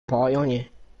party, aren't you?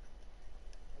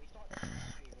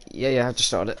 Yeah, I've just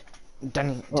started it.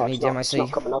 DannyDMIC. It's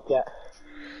not coming up yet.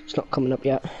 It's not coming up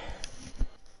yet.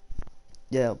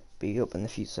 Yeah, it'll be up in a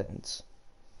few seconds.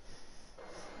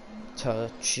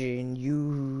 Touching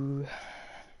you.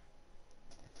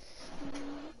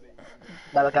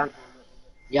 There we go.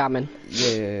 Yeah, I'm in.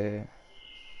 Yeah.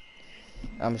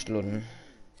 I'm just loading.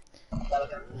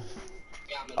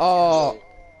 Oh,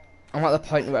 I'm at the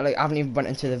point where like I haven't even went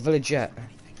into the village yet.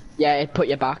 Yeah, it put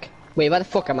you back. Wait, where the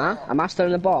fuck am I? Am I still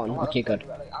in the barn? Okay, good.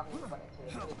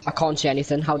 I can't see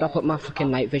anything. How do I put my fucking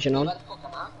night vision on? I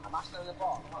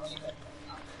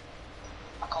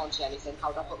can't see anything.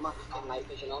 How do I put my fucking night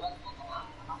vision on?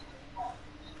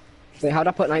 Wait, how do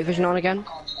I put night vision on again?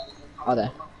 Oh,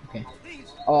 there. Okay.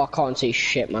 Oh, I can't see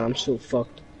shit, man. I'm so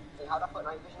fucked. Wait, how do I put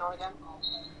night vision on again?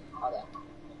 Oh, there.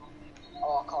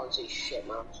 Oh, I can't see shit,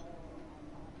 man.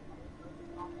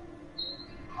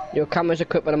 Your camera's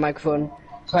equipped with a microphone.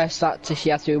 Press that to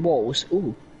hear through walls.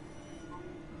 Ooh.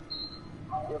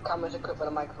 Your camera's equipped with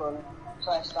a microphone.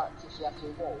 Press that to hear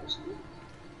through walls. Ooh.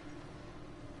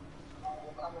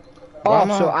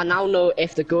 Oh, so I now know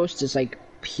if the ghost is like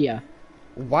here.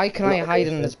 Why can I hide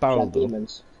in this barrel though?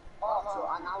 Demons. Oh, so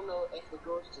I now know if the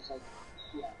ghost is like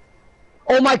here.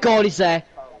 Oh my god, he's there!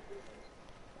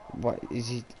 What is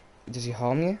he? Does he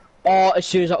harm you? Oh, as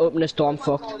soon as I open this door, I'm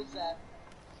fucked.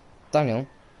 Daniel.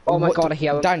 Oh my god, I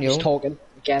hear him. Daniel. He's talking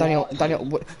again. Daniel.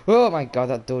 Oh my god,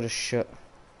 that door is shut.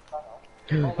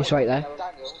 He's right there.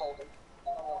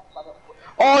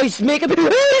 Oh, he's making me.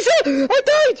 I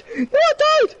died! No, I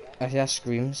died! I hear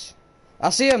screams. I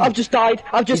see him. I've just died.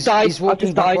 He's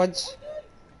walking backwards.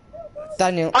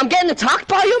 Daniel. I'm getting attacked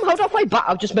by him. How do I fight back?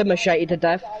 I've just been macheted to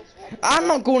death. I'm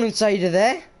not going inside of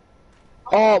there.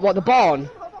 Oh, what, the barn?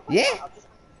 Yeah.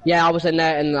 Yeah, I was in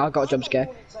there and I got a jump scare.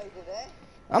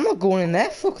 I'm not going in there.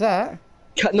 Fuck that.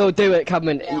 No, do it,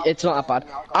 Cameron. It's not that bad.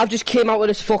 I've just came out with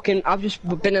this fucking. I've just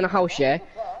been in a house, yeah.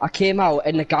 I came out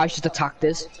and the guy just attacked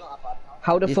us.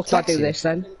 How the fuck do I do this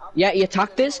then? Yeah, he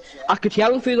attacked us. I could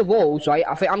hear him through the walls, right?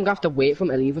 I think I'm gonna have to wait for him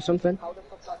to leave or something. How the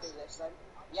fuck do I do this then?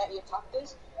 Yeah, he attacked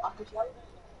us. I could hear him.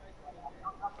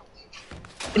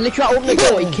 Literally, I opened the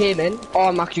door, he came in. Oh,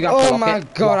 I'm actually gonna have to lock it. Oh my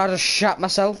god, I just shat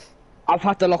myself. I've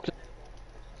had to lock the.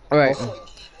 Alright.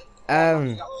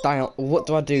 Daniel, what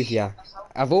do I do here?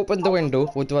 I've opened the window,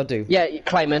 what do I do? Yeah,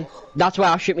 climb in. That's why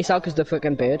I shoot myself, because the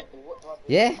fucking bird.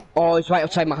 Yeah? Oh, it's right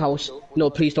outside my house. No,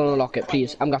 please don't unlock it,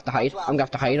 please. I'm gonna have to hide. I'm gonna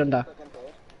have to hide under.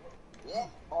 Yeah?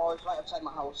 Oh, it's right outside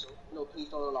my house. No, please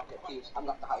don't unlock it, please. I'm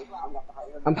gonna have to hide.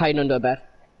 I'm hiding under a bed.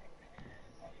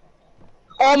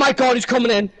 Oh my god, he's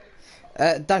coming in!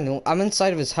 Daniel, I'm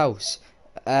inside of his house.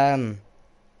 You're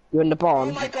in the barn.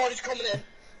 Oh my god, he's coming in!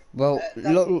 Well,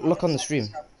 look on the stream.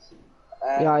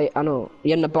 Yeah, I know.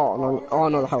 You're in the barn. Oh,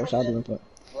 no, the house, I don't know, but...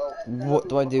 What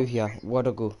do I do here? Where do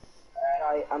I go?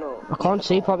 I know. I can't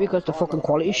see, probably because the fucking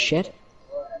quality is shit.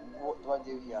 What do I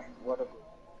do here? Where do I go?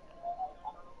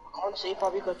 I can't see,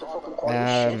 probably because the fucking quality is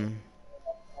shit.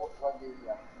 What do I do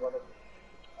here? Where do I go?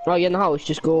 Right, you're in the house,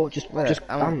 just go,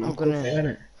 I'm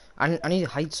gonna... I need to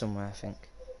hide somewhere, I think.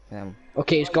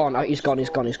 Okay, he's gone, he's gone.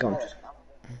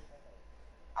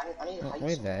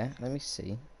 Wait there, let me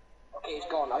see. Okay, he's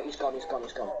gone.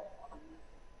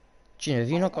 Gina, have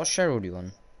you not got Cheryl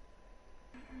on?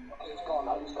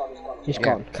 He's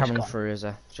gone. Cameron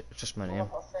Fraser, just my name.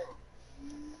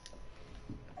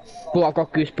 But I've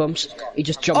got goosebumps. He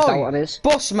just jumped out on his.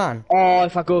 Boss man! Oh,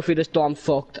 if I go through this door, I'm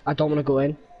fucked. I don't want to go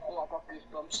in. Oh, I've got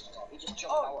goosebumps. He just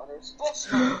jumped out on his.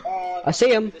 I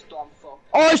see him.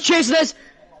 Oh, he's chasing us!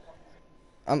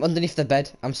 I'm underneath the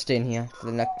bed. I'm staying here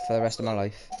for the rest of my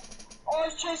life. Oh,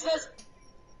 he's chasing us!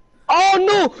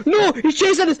 Oh no! He's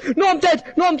chasing us! No, I'm dead!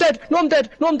 I'm dead!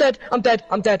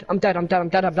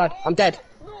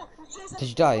 Did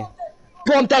you die?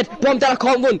 Bro, I'm dead! I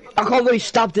can't run! He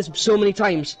stabbed us so many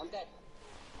times.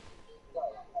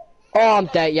 Oh, I'm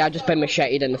dead. Yeah, I just been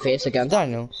macheted in the face again.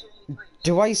 Daniel,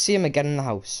 do I see him again in the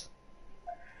house?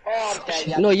 Oh, I'm dead.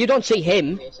 Yeah. No, you don't see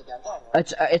him.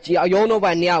 You're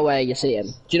nowhere near where you see him.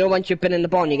 Do you know once you've been in the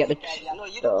barn, you get the... No,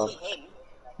 you don't see him.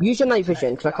 Use your night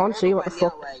vision, because I can't see what the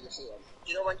fuck. Do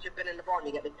you know once you've been in the barn,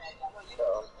 you get the...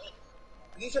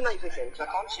 Use your night vision, because I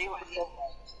can't see what the fuck.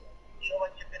 Do you know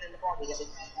once you've been in the barn, you get the...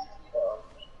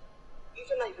 Use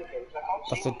your night vision, because I can't see...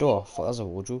 That's the door. I thought that was a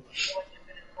wardrobe.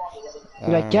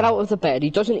 Like, get out of the bed.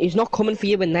 He's not coming for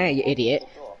you in there, you idiot.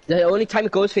 The only time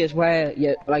it goes for you is where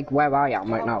you, like, where I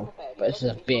am right now. But this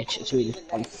is a bitch. It's really,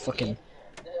 I'm fucking...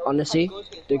 Honestly,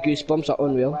 the goosebumps are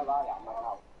unreal.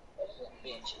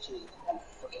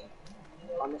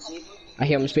 I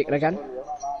hear him speaking again.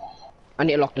 I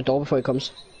need to lock the door before he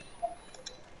comes.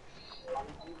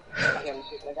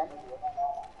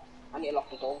 I need to lock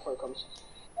the door before it comes.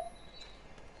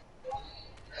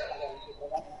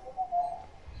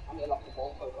 I need to lock the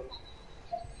door before it comes.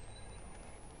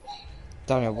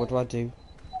 Daniel, what do I do?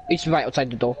 It's right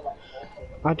outside the door.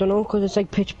 I don't know, cause it's like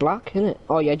pitch black, isn't it?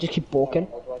 Oh yeah, just keep walking.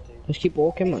 Just keep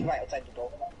walking, man. Right outside the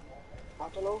door. I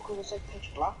don't know, cause it's like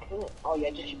pitch black, isn't it? Oh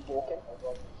yeah, just keep walking.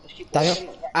 Just keep walking.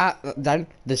 Daniel, Dan,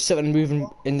 there's something moving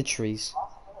in the trees.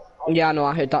 Yeah, I know,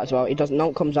 I heard that as well. It doesn't, no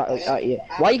one comes at you.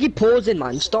 Why you keep pausing,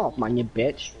 man? Stop, man, you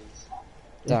bitch.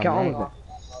 Just get on with it.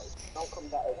 No one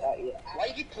comes at you. Why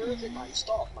you keep pausing, man?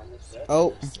 Stop, man, you bitch. Oh.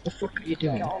 What the fuck are you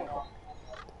doing?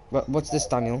 What's this,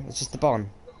 Daniel? It's just the barn.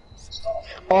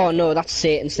 Oh no, that's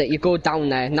Satan's thing. You go down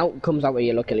there, now it comes out with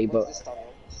you luckily, but...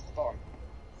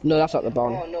 No, that's not the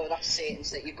barn. Oh no, that's Satan's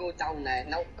thing. You go down there,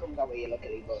 now it comes out with you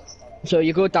luckily, but... So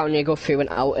you go down, you go through and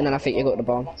out, and then I think you go to the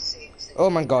barn. Oh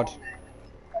my god.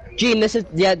 Gene, this is,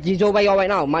 yeah, you know where you are right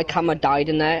now? My camera died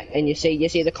in there, and you see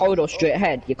the corridor straight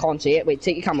ahead. You can't see it. Wait,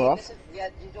 take your camera off. Yeah,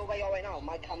 you know where you are right now?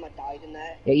 My camera died in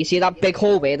there. Yeah, you see that big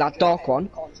hallway, that dark one?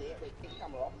 Can't see it. Wait, take your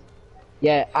camera off.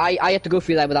 Yeah, I had to go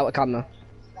through there without a camera.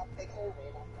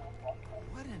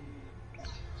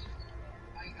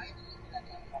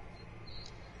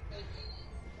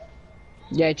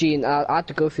 Yeah, Gene, I had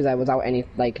to go through there without any,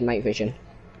 like, night vision.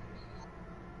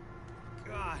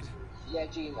 God. Yeah,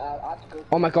 Gene, I had to go...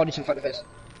 Oh my god, he's in front of us.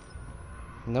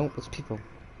 No, it's people.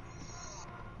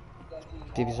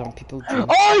 Babies on people. Gene.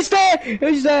 Oh, he's there!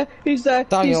 He's there! He's there!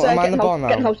 Daniel, he's there. am I in the barn now?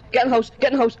 Get in the house! Get in the house!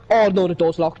 Get in the house! Oh no, the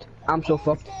door's locked. I'm so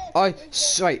fucked. Right,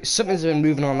 something's been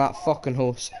moving on that fucking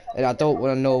horse, and I don't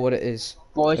want to know what it is.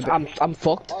 Boys, I'm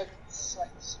fucked.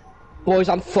 Boys,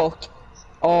 I'm fucked.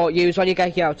 Oh, use when you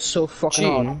get here, it's so fucking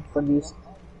Gene. hard.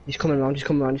 He's coming around, he's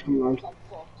coming around, he's coming around.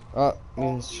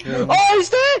 Means oh, he's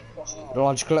there!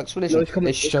 Logical explanation. No,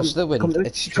 it's just the wind.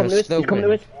 It's just the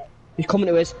wind. He's coming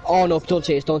to us. Oh no, don't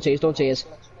see us, don't see us, don't see us.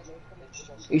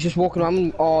 He's just walking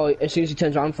around. Oh, as soon as he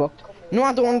turns around, fucked. No,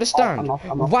 I don't understand.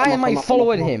 Why am I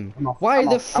following him? Why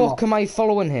the fuck am I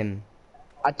following him?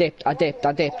 I dipped.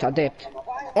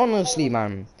 Honestly,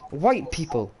 man. White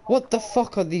people. What the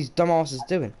fuck are these dumbasses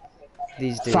doing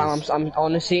these days? Fam, I'm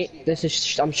honestly,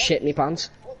 I'm shitting my pants.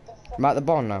 I'm at the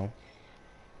barn now.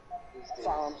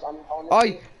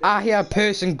 I hear a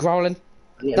person growling.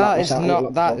 That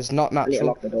is not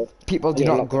natural. People do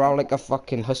not growl like a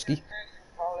fucking husky.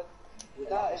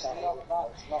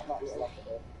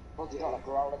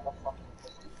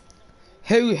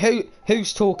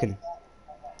 Who's talking?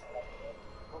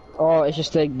 Oh, it's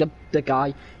just the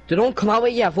guy. They don't come out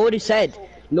with you, I've already said.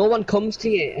 No one comes to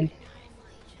you, and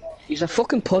he's a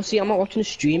fucking pussy. I'm not watching the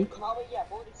stream.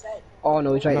 Oh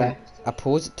no, he's right there. I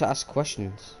paused it to ask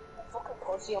questions.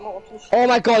 Oh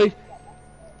my god!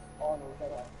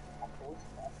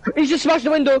 He's just smashed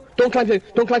the window! Don't climb through!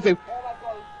 Don't climb through!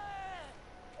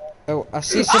 Oh, I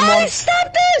see someone. Oh,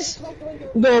 stop this!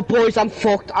 No, boys, I'm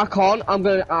fucked. I can't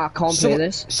play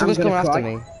this. Someone's coming after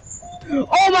me.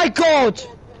 Oh my god!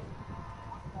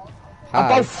 Hi.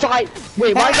 About 5.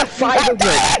 Wait, why is there 5 of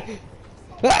them?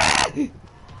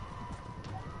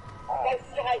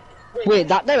 Wait,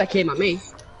 that never came at me.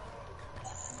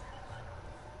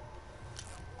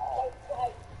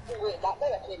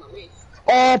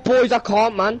 Oh, boys, I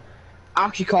can't, man. I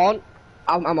actually can't.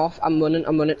 I'm off. I'm running.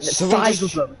 There's 5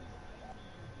 of them.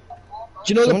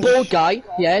 Do you know the bald guy?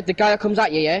 Yeah, the guy that comes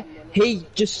at you. Yeah, he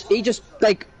just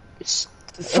like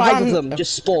 5 of them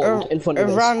just spawned in front of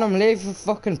us. A random lady with a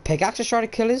fucking pickaxe is trying to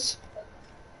kill us.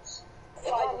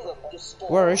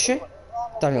 Where is she?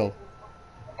 Daniel.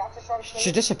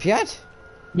 She disappeared.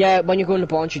 Yeah, when you go in the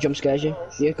barn, she jump scares you.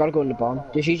 You gotta go in the barn.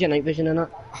 Just use your night vision in it.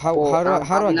 How do I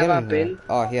get in here?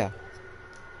 Oh, here.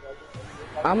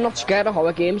 I'm not scared of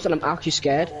horror games, and I'm actually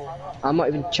scared. I'm not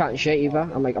even chatting shit either.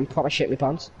 I'm proper shit in my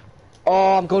pants.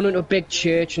 Oh, I'm going into a big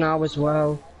church now as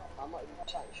well. I'm not even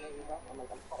chatting shit either. I'm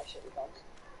proper shit in my pants.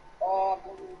 Oh, I'm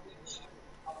going into a big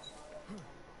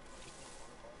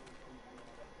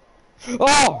church.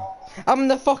 Oh, I'm in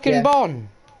the fucking barn.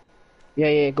 Yeah,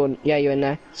 you're in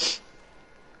there.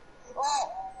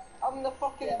 Oh, I'm in the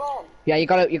fucking barn. Yeah, you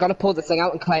gotta pull the thing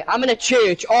out and climb. I'm in a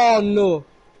church. Oh no.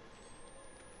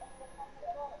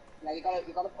 Yeah, you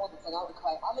gotta pull the thing out and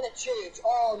climb. I'm in a church.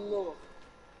 Oh no.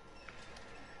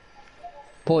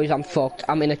 Boys, I'm fucked.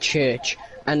 I'm in a church,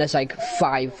 and there's like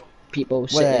 5 people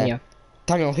sitting here.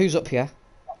 Daniel, who's up here?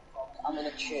 I'm in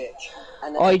a church.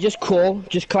 Oh, you just crawl,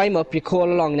 just climb up, you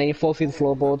crawl along, and then you fall through the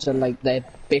floorboards, and like the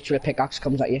bitch with a pickaxe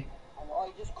comes at you. Oh,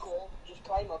 you just crawl, just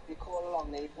climb up, you crawl along,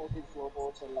 and then you fall through the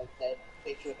floorboards, and like the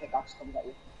bitch with a pickaxe comes at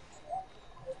you.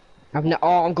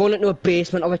 I'm going into a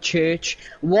basement of a church.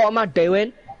 What am I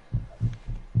doing?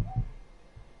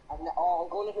 I'm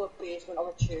going into a basement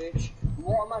of a church.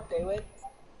 What am I doing?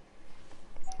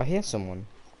 I hear someone.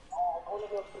 I'm going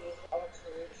into a basement of a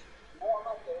church. What am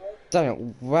I doing? Daniel,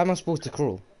 where am I supposed to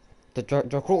crawl? Do I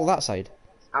crawl that side?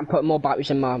 I'm putting more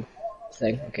batteries in my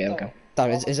thing. Okay, okay.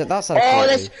 Damn, is it that side? Oh,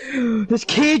 there's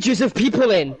cages of people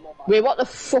in. Wait, what the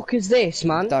fuck is this,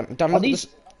 man? Damn, Are look these...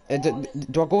 at this.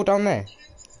 Do I go down there?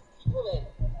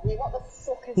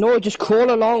 No, just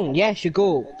crawl along. Yes, you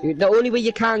go. The only way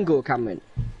you can go, Cameron.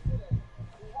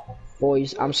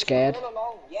 Boys, I'm scared.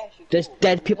 There's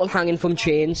dead people hanging from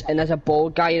chains, and there's a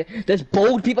bald guy. There's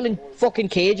bald people in fucking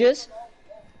cages.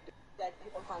 Dead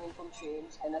people hanging from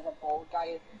chains, and there's a bald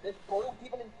guy. There's bald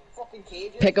people in fucking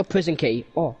cages. Pick up prison key.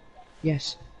 Oh,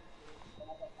 yes.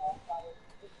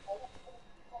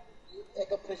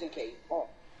 Pick up prison key. Oh,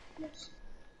 yes.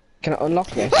 Can I unlock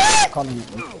this?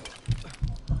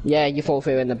 Yeah, you fall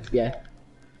through in the... yeah.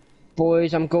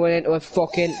 Boys, I'm going into a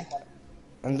fucking...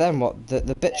 And then what? The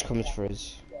bitch comes for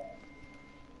us.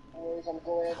 Boys, I'm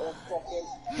going into a fucking...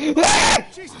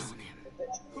 Jesus!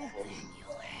 Who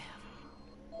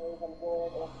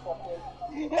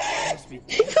can you have?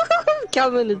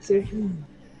 Cameron and Sue.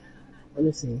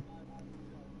 Honestly.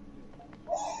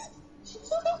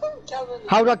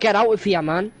 How do I get out of here,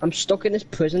 man? I'm stuck in this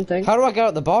prison thing. How do I get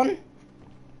out the barn?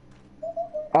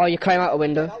 Oh, you climb out a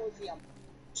window.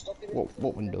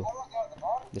 What window?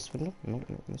 This window? No,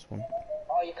 this one.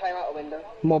 Oh, you climb out a window.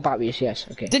 More batteries, yes.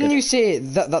 Okay. Didn't good. you say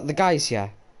that the guy's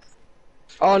here?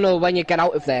 Oh no, when you get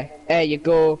out of there, you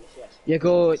go to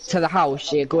the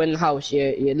house. You go in the house.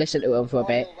 You listen to him for a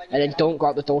bit, and then don't go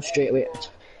out the door straight away.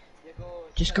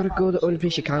 Just gotta go the only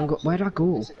place you can go. Where do I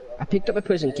go? I picked up a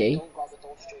prison key.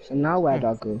 So now where do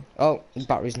I go? Oh, the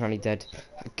battery's nearly dead.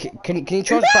 Can you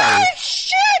charge battery?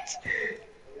 Shit!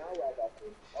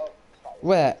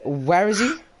 Where is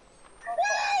he?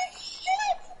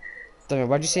 Don't know.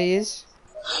 Where'd you say he is?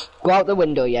 Go out the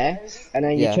window, yeah, and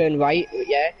then you Yeah. turn right,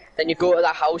 yeah. Then you go to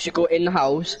that house. You go in the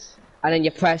house, and then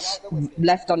you press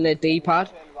left on the D-pad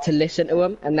to listen to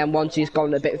him. And then once he's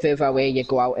gone a bit further away, you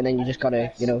go out, and then you just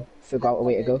gotta, you know, figure out a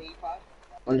way to go.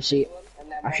 Honestly,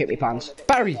 I shit my pants.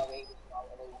 Battery.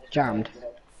 Jammed.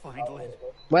 Find Lynn.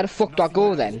 Where the fuck do I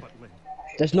go then?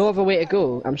 There's no other way to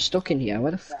go. I'm stuck in here.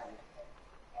 Where the fuck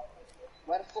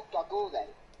do I go then?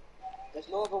 There's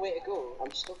no other way to go.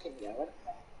 I'm stuck in here.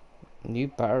 New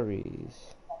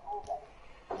batteries.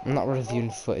 I'm not reviewing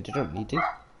footage. I don't need to.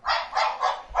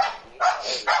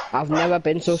 I've never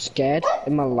been so scared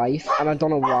in my life, and I don't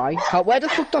know why. Where the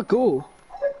fuck do I go?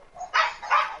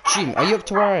 Gene, are you up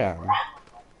to where I am? Where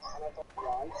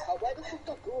the fuck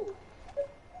do I go?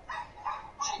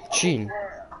 Gene.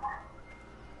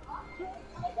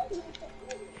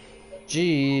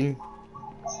 Gene.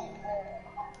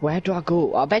 Where do I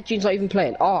go? I bet Gene's not even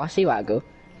playing. Oh, I see where I go.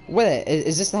 Where?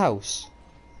 Is this the house?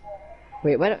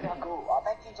 Wait, where do I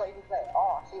bet Gene's not even playing.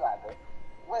 Oh, I see where I go.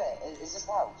 Where? Is this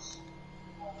the house?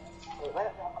 Wait,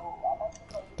 where?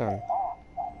 Damn.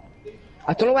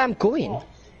 I don't know where I'm going.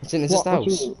 Is this the What do you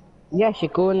house? mean? Yes, you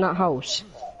go in that house.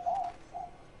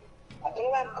 I don't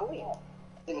know where I'm going.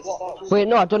 Wait,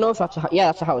 no, I don't know if that's a house. Yeah,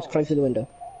 that's a house. Climb through the window.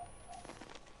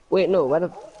 Wait, no, where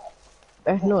the...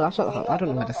 no, that's not the house. I don't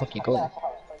know where the fuck you're going.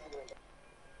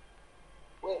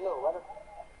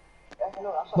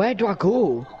 Where do I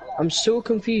go? I'm so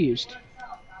confused.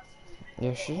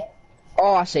 Yeah, she.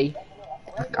 Oh, I see.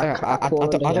 I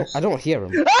don't hear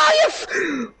him. Ah, you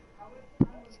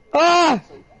Ah!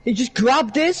 He just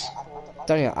grabbed this.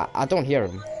 Daniel, I don't hear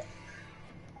him.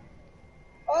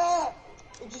 Ah!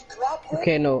 He just grabbed it.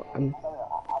 Okay, no, I'm...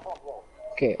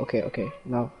 Okay.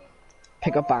 Now,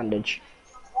 pick up bandage.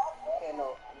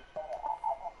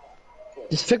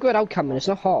 Just figure it out, Cameron. It's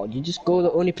not hard. You just go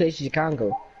the only places you can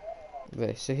go.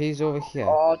 Wait, so he's over here.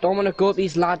 Oh, don't want to go up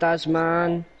these ladders,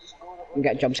 man. I'm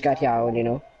getting jump scared here, you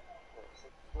know.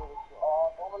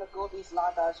 Oh, don't want to go up these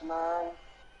ladders, man.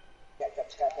 Get jump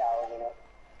scared here, you know.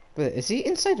 Wait, is he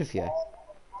inside of here?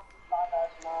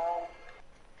 Ladders, man.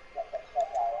 Get jump scared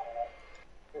here,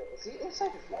 you know. Is he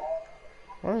inside of here?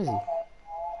 Where is he?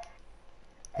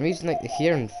 I'm using like the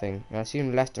hearing thing, and I see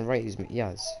him left and right. He's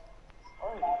yes.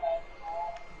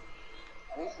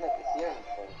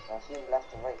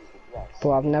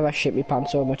 Bro, I've never shit my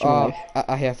pants so much in my Oh, life.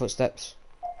 I hear footsteps.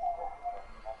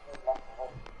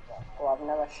 Bro, I've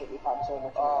never shit my pants so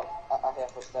much in my life. I hear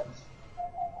footsteps.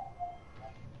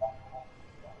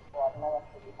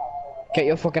 Get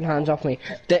your fucking hands off me.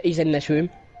 He's in this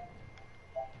room.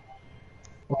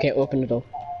 Okay, open the door.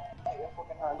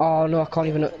 Oh no, I can't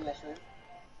even...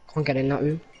 Can't get in that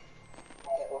room.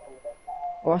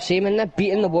 Oh, I see him in there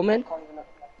beating the woman.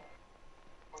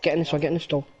 Get in this one, get in this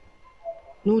door.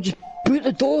 No, just Boot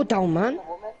the door down, man.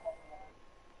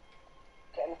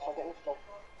 Get in the floor, get in the floor.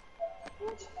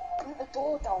 Boot the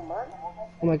door down, man.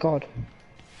 Oh my god.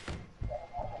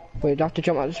 Wait, do I have to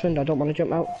jump out this window? I don't want to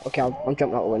jump out. Okay, I'm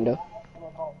jumping out the window.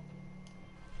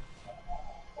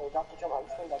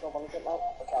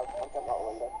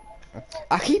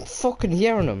 I keep fucking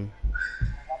hearing him.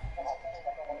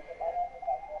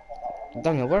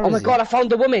 Daniel, where is he? Oh my god, I found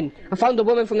the woman! I found the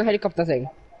woman from the helicopter thing.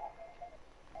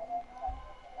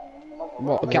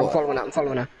 What? Okay, I'm following her, I'm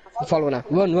following her. I'm following her.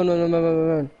 Run, run, run, run, run, run,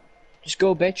 run. Just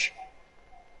go, bitch.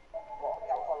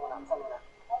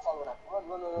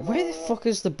 Where the fuck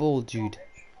is the bald dude?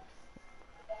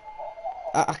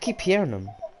 I keep hearing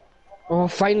him. Oh,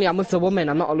 finally, I'm with the woman.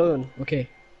 I'm not alone. Okay.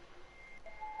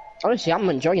 Honestly, I'm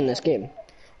enjoying this game.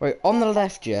 Right, on the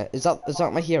left, yeah? Is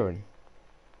that my hearing?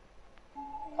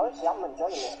 Honestly, I'm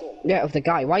enjoying this game. Yeah, of the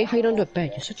guy. Why you hide under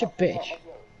bed? You're such a bitch.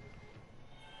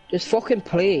 Just fucking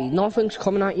play. Nothing's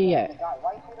coming at you yet. I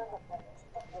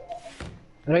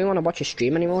don't even want to watch your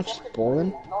stream anymore. It's just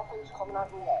boring.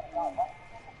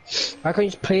 Why can't you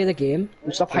just play the game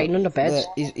and stop hiding under beds?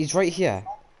 He's right here.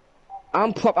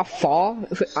 I'm proper far.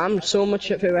 I'm so much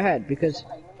further ahead because...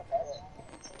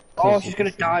 Oh, she's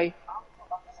gonna die.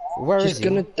 Where is he? She's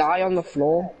gonna die on the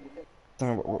floor.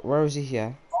 Where is he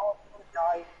here?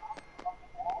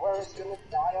 Where is gonna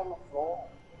die on the floor?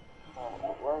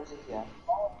 Where is he here?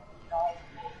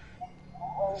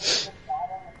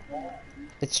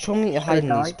 It's telling me to hide in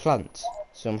these plants.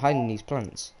 So I'm hiding in these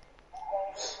plants.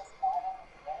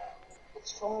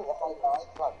 It's telling me to hide in these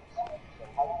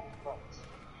plants.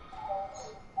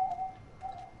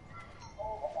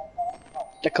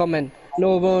 They're coming.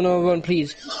 No, run, no, run,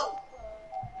 please.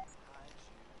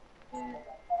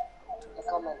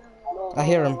 I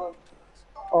hear him.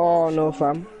 Oh, no,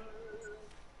 fam.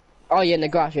 Oh, yeah, in the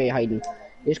grass, yeah, you're hiding.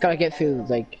 You just gotta get through,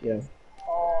 like, you know.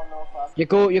 You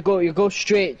go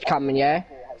straight, Cameron, yeah?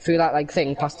 Through that, like,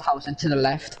 thing, past the house and to the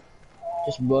left.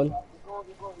 Just run.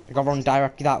 I gotta run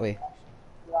directly that way.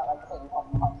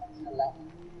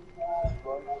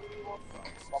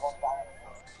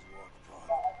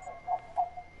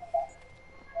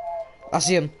 I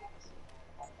see him.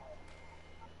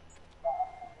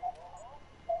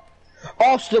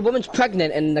 Oh, so the woman's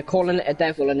pregnant and they're calling it a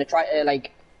devil and they try to,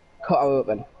 like, cut her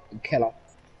open and kill her.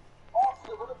 Oh,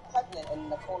 so the woman's pregnant and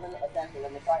they're calling it a devil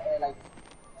and they try to, like,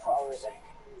 cut her open.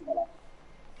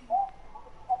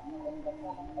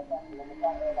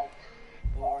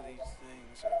 Lord, these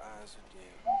things are eyes of you.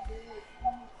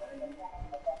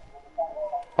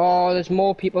 Oh, there's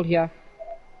more people here.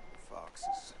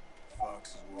 Foxes walk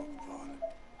upon it.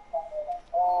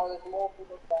 Oh, there's more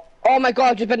people there. Oh my god,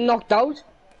 I've just been knocked out.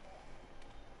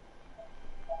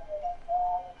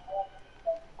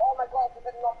 Oh my god, you've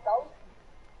been knocked out?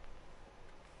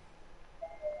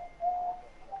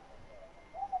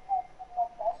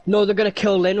 No, they're gonna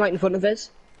kill Lynn right in front of us.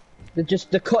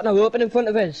 They're cutting her open in front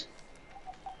of us.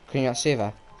 Can you not save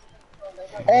her?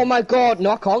 Oh my god,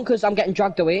 no I can't because I'm getting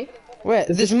dragged away. Wait,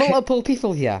 there's multiple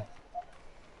people here.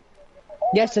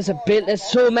 Yes, there's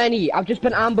so many. I've just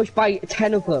been ambushed by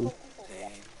 10 of them.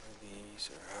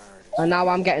 And now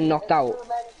I'm getting knocked out.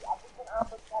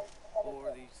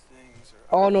 Lord, these things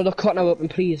are Oh no, they're cutting her open,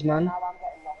 please, man.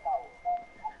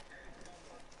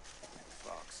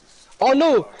 foxes. Oh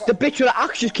no, the bitch with the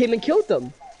axe just came and killed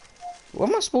them. What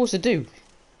am I supposed to do?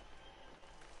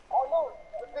 Oh no,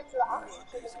 the picture that actually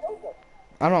should have killed them.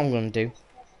 I know what I'm gonna do.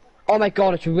 Oh my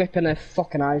god, it's ripping their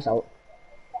fucking eyes out.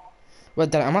 Well,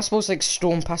 then, am I supposed to like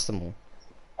storm past them all?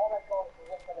 Oh my god,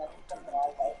 it's ripping their fucking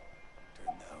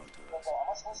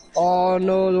eyes out. Oh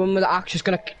no, the one with the axe is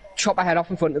gonna chop her head off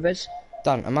in front of us.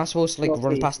 Dan, am I supposed to like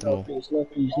run please, past them all? Please, no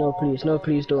please, no please, no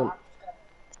please don't.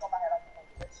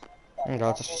 Oh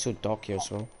god, it's actually so dark here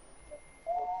as well.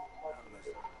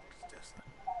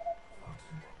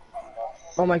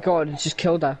 Oh my god, it just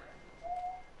killed her.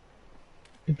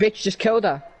 The bitch just killed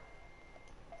her.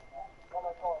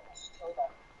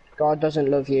 God doesn't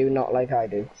love you, not like I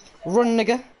do. Run,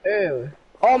 nigga. Ew.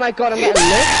 Oh my god, I'm getting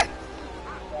licked.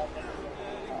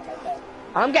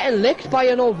 I'm getting licked by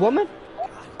an old woman.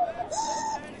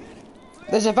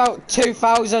 There's about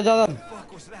 2,000 of them.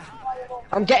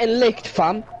 I'm getting licked,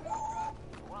 fam.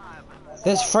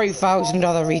 There's 3,000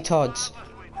 other retards.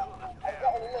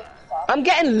 I'm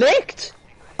getting licked.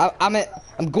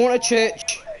 I'm going to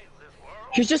church.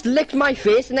 She's just licked my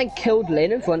face and then killed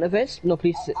Lynn in front of us. No,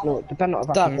 please, no, they better not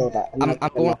have Done. actually killed that. I'm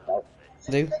going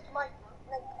to do.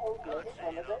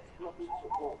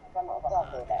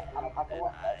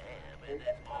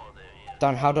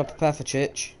 Dan, how do I prepare for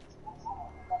church?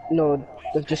 No,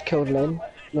 they've just killed Lynn.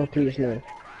 No, please, no.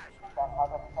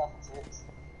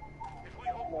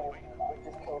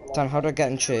 Dan, how do I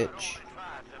get in church?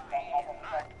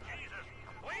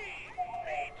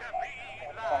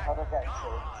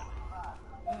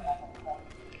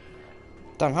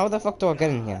 Dan, how the fuck do I get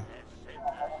in here?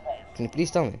 Can you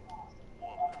please tell me?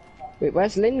 Wait,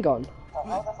 where's Lynn gone?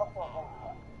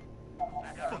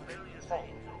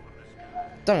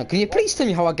 Dan, can you please tell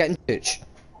me how I get in church?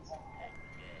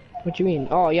 What do you mean?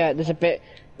 Oh yeah, there's a bit.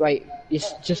 Right,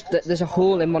 it's just that there's a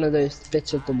hole in one of those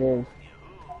bits of the wall.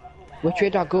 Which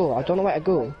way do I go? I don't know where to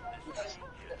go.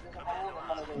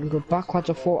 I can go backwards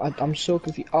or forward. I'm so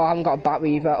confused. Oh, I haven't got a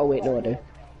battery either. Oh wait, no I do.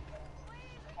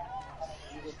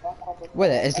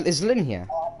 Wait, is Lynn here?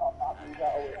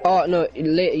 Oh no,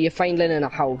 you find Lynn in a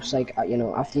house, like you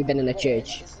know, after you've been in a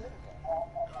church.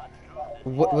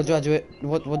 What do I do?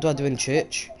 What do I do in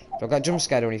church? Do I get jump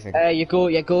scared or anything? You go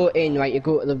in, right. You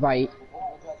go to the right,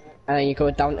 and then you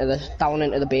go down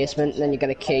into the basement, and then you get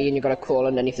a key, and you got to crawl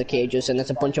underneath the cages, and there's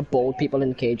a bunch of bald people in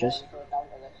the cages.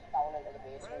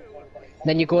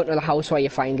 Then you go into the house where you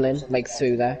find Lynn, like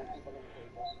through there.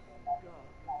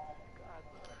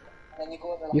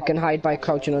 You can hide by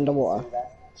crouching underwater.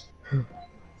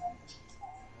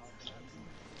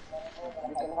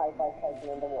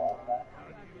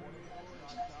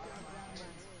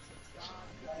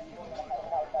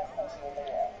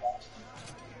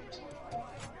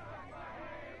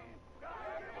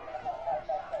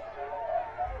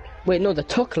 Wait, no, they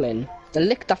took Lynn. They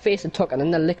licked her face and took, and then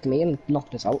they licked me and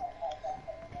knocked us out.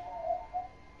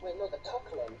 Wait, no, they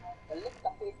took Lynn. They licked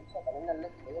her face and took, and then they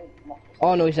licked me and knocked us out.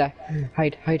 Oh no, he's there.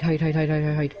 Hide.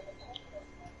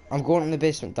 I'm going in the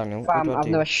basement, Daniel. Fam, I've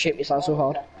never shit myself so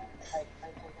hard.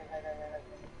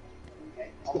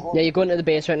 Yeah, you go into the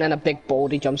basement and then a big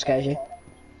baldy jump scares you.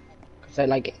 Cause they're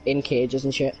like in cages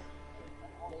and shit.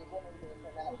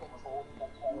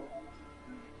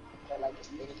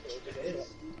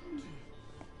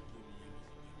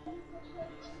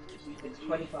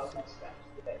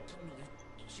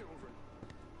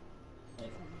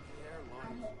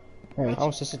 Right. Oh,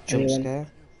 it's just a jump scare.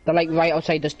 They're like right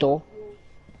outside this door.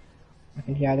 I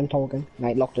can hear them talking.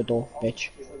 Right, lock the door, bitch.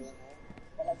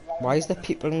 Why is there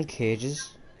people in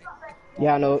cages?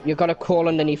 Yeah, I know. You gotta crawl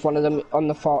underneath one of them on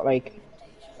the fort, like.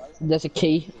 There's a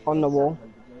key on the wall.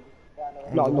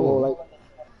 Not on the wall,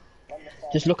 like.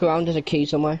 Just look around, there's a key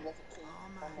somewhere.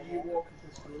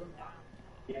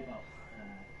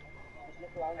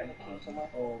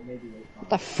 What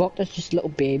the fuck? There's just little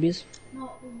babies.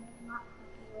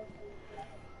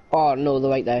 Oh no, they're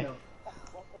right there.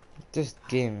 This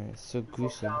game is so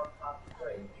gruesome.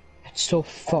 It's so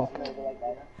fucked.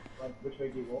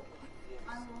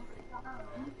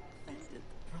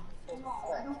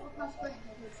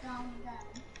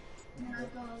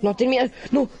 No, didn't mean to.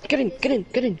 No, get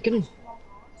in.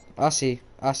 I see.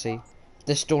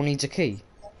 This door needs a key.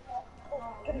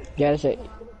 Yeah, there's it.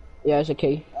 Yeah, there's a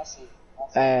key.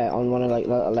 On one of like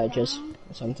little ledges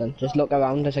or something. Just look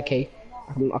around, there's a key.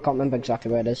 I can't remember exactly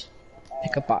where it is.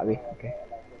 Pick up battery. Okay.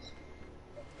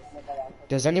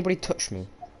 Does anybody touch me?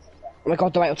 Oh my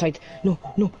god, they're right outside. No,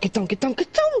 get down.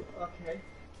 Okay.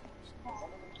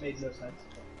 Made no sense.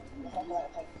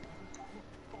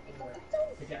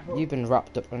 You've been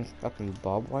wrapped up in fucking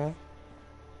barbed wire?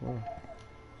 Oh.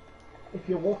 If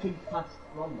you're walking past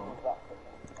Ronmar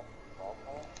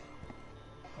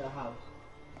to the house,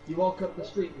 you walk up the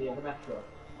street near the metro.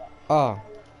 Ah.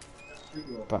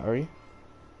 Battery.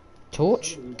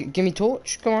 Torch? Give me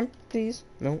torch, come on, please.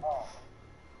 No.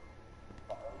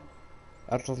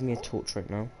 I'd love me a torch right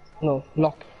now. No,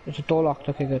 lock. There's a door locked,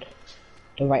 okay good.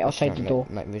 They're right outside the door.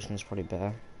 Night vision is probably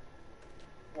better.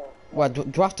 What,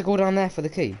 do I have to go down there for the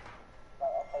key?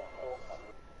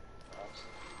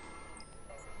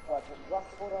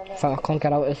 Fuck, I can't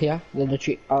get out of here. They're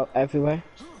literally out everywhere.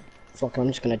 Fuck, I'm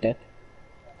just gonna dip.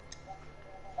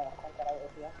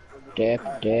 Dip.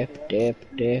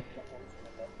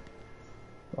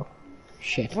 Oh,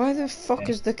 shit. Why the fuck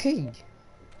is the key?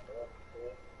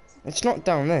 It's not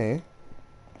down there.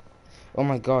 Oh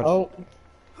my god. Oh.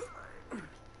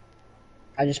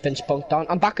 I just been spunked down.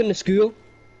 I'm back in the school.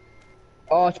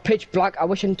 Oh, it's pitch black. I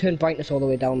wish I didn't turn brightness all the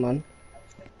way down, man.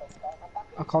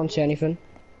 I can't see anything.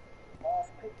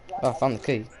 Oh, I found the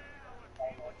key.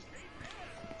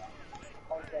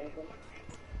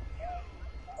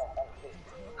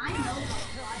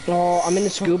 Oh, I'm in the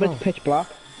school, but it's pitch black.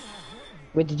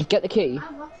 Wait, did you get the key?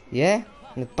 Yeah?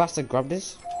 And the bastard grabbed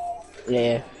us.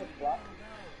 Yeah.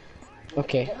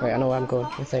 Okay, right, I know where I'm going,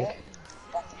 I think.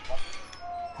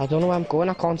 I don't know where I'm going,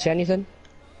 I can't see anything.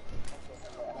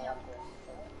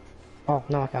 Oh,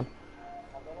 now I can.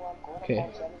 Okay.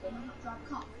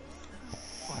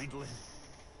 Finally.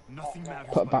 Nothing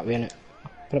matters. Put a battery in it.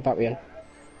 Put a battery in.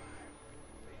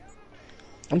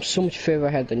 I'm so much further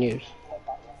ahead than you.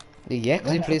 Yeah,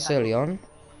 because he plays early on.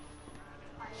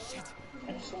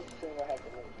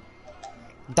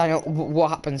 Daniel, what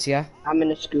happens here? I'm in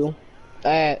the school.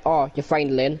 Oh, you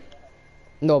find Lynn.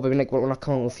 No, but like, when I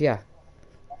come over here.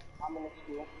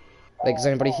 Like, is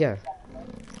anybody here?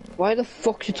 Why the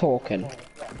fuck's you talking?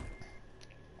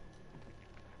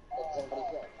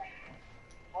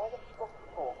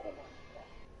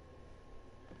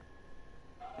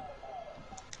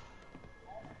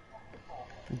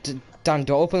 Dan,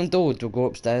 don't open the door, to go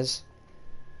upstairs.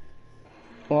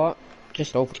 What?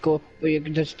 Just Open. go. You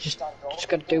can just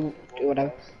gotta do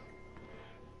whatever.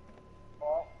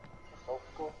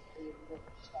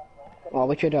 Oh,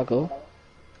 which way do I go?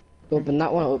 Open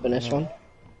that one, open this one.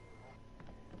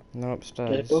 No, Does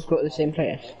upstairs. it both go to the same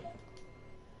place?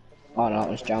 Oh no, that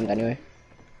one's jammed anyway.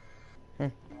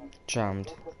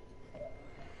 Jammed.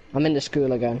 I'm in the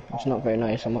school again. It's not very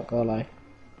nice, I'm not gonna lie.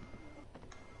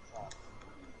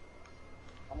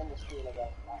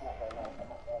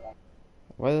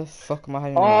 Where the fuck am I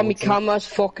hiding? Oh, my camera's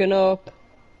fucking up.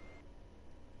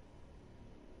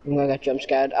 I'm gonna get jump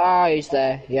scared. Ah, he's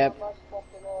there. Yep.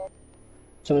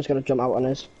 Someone's gonna jump out on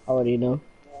us. I already know.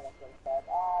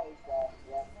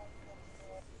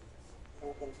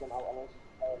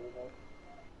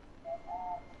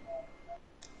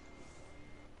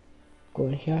 Go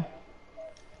in here.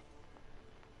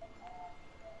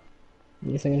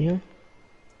 Anything in here?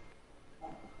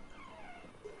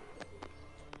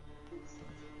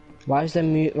 Why is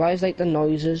like the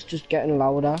noises just getting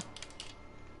louder?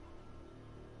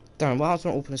 Dan, why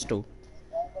hasn't opened the door?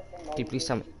 Can you please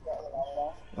tell me?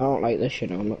 I don't like this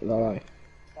shit, I'm not gonna lie.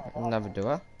 I'll never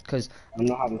do it. Because I'm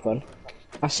not having fun.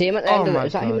 I see him at the end of it.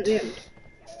 Is that him at the end?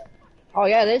 Oh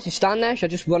yeah, it is. You stand there, should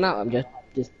I just run out and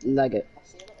just leg it?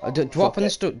 do open the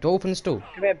store. Do open the store.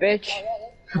 Come here, bitch.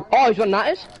 Oh, he's one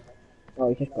that is? Oh,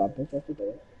 he just grabbed us. What's he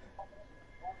doing?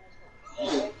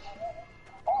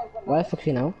 Where the fuck's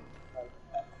he now?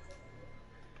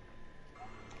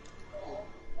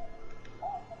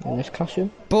 In this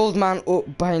classroom? Bald man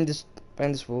up behind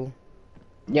this wall.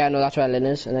 Yeah, no, that's where Lynn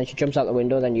is. And then she jumps out the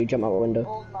window, then you jump out the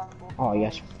window. Oh,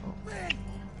 yes.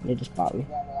 Need this battery.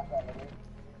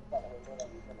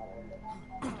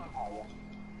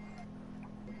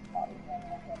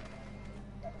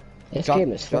 This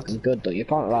game is fucking good though, you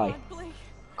can't lie.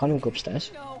 Can't even go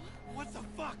upstairs. No. What the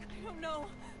fuck? I don't know.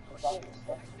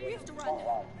 We have to run.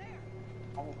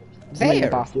 I'm in the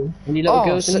There. bathroom. Any little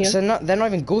girls in here? So they're not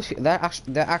even ghosts.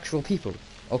 They're actual people.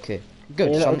 Okay, good.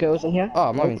 Any So little girls in here? oh,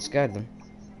 I'm not even scared then.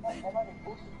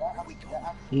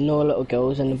 No little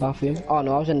girls in the bathroom. Oh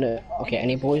no, I was in the... Okay,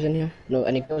 any boys in here? No,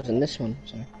 any girls in this one,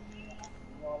 sorry.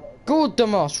 Go,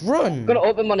 dumbass, run! I'm gonna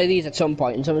open one of these at some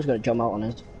point and someone's gonna jump out on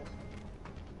us.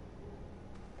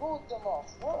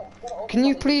 Can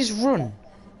you please run?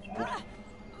 Oh god.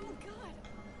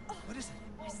 What is it?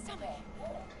 My stomach.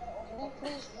 Can you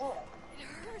please run? It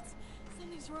hurts.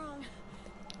 Something's wrong.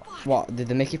 Fuck. What? Did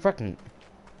they make you pregnant?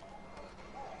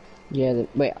 Yeah,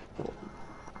 wait.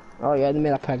 Oh yeah, they made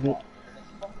her pregnant.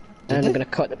 And they're gonna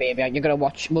cut the baby out. You're gonna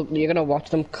watch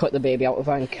them cut the baby out of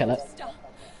her and kill it. Stop.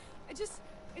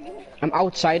 I need... I'm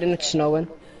outside and it's snowing.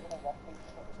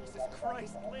 Jesus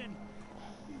Christ, Lynn.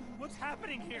 What's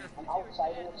happening here? When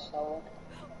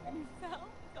you fell,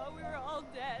 thought we were all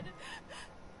dead.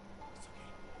 It's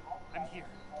okay. I'm here.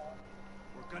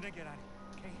 We're gonna get out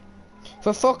of here, okay?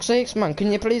 For fuck's sakes, man,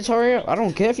 can you please hurry up? I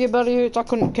don't care if your belly hurts, I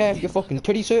couldn't care if your fucking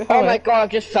titties hurt. Oh my god, I've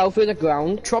just fell through the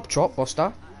ground. Chop chop, what's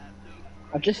that?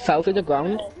 I just fell through the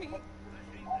ground.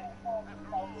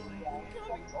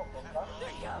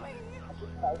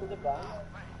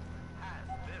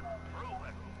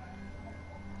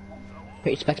 Put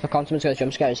your specs back on, someone's gonna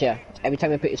jump scares here. Every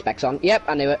time you put your specs on. Yep,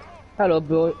 I knew it. Hello,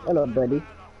 bro. Hello, buddy.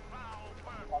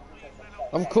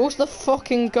 Of course they're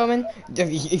fucking coming.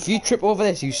 If you trip over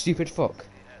this, you stupid fuck.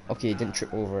 Okay, you didn't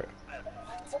trip over it.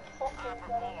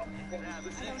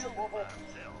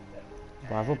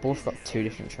 Wow, we've both got two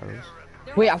different channels.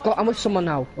 Wait, I'm with someone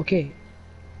now. Okay.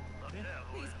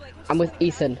 I'm with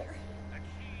Ethan.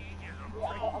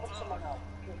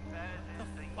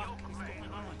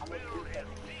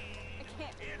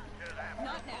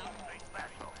 Not now.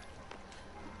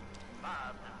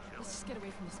 Let's just get away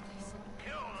from this place.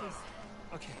 Please.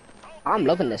 Okay. I'm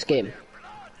loving this game.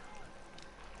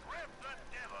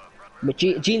 But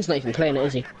Gene's not even playing it,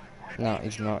 is he? No,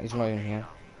 he's not. He's not even here.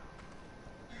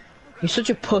 He's such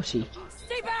a pussy.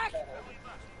 Stay back!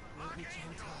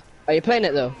 Are you playing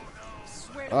it though?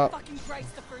 Swear to fucking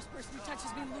Christ, the first person who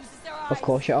touches me loses their eyes. Of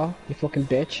course you are. You fucking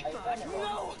bitch.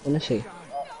 No! Let me see.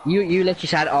 You literally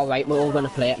said, all right, we're all gonna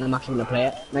play it, and I'm actually gonna play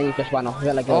it. Then you just went off of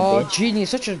it like a Oh, bitch. Gene, you're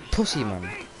such a pussy, man.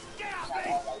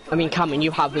 I mean, Cameron, you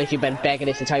have literally been begging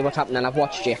us to tell you what's happening, and I've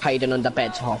watched you hiding under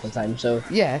beds half the time, so...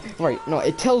 Yeah, right, no,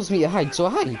 it tells me to hide, so I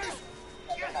hide.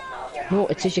 No,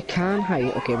 it says you can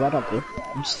hide. Okay, what do I do?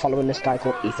 I'm just following this guy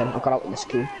called Ethan. I got out in the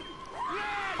school.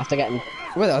 After getting...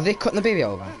 Wait, are they cutting the baby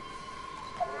out of him?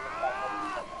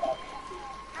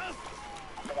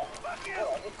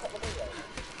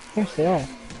 Yes, they are.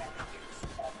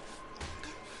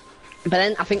 But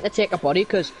then I think they take a body,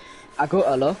 because I go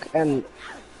to look, and,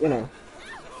 you know...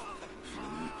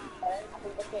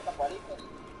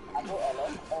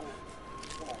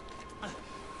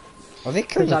 Are they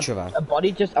killing each other? A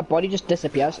body just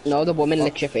disappears. No, the woman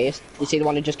licks your face. You see the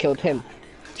one who just killed him?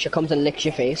 She comes and licks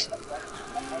your face.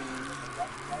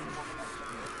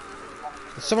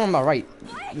 There's someone on my right,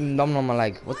 nomming on my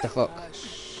leg. What the fuck?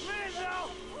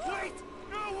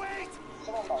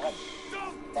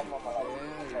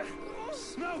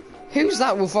 Who's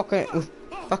that with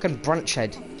fucking branch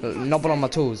head, knobbing on my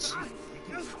toes?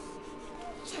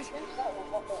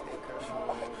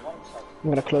 I'm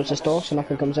gonna close this door so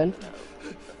nothing comes in.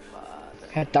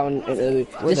 Head down into the...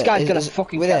 This guy's gonna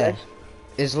fucking kill us.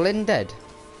 Is Lynn dead?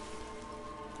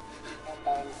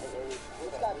 God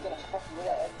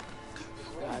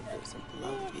doesn't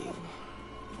love you.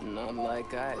 Not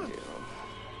like I do.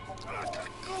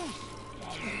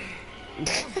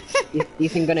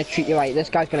 Ethan gonna treat you right. This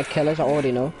guy's gonna kill us, I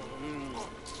already know.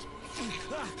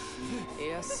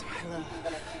 Yes, my love.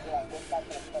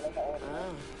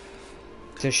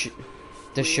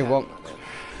 Does she want...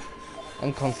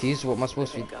 I'm confused, what am I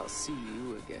supposed to be... I'll see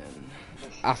you again.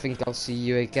 I think I'll see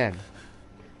you again.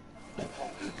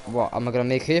 What, am I gonna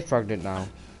make her pregnant now?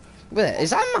 Wait,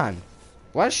 is that a man?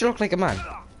 Why does she look like a man?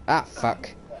 Ah, fuck.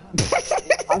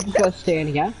 I'm just gonna stay in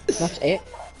here. That's it.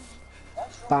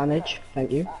 Bandage,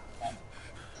 thank you.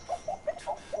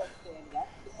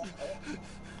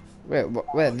 Wait,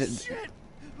 wait,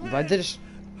 why did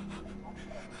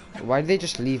they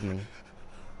just leave me?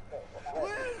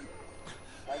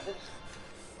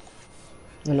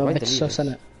 I know, it's sus,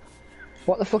 innit?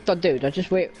 What the fuck did I do? Did I just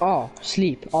wait? Oh,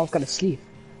 sleep. Oh, I've got to sleep.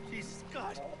 Jesus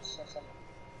God.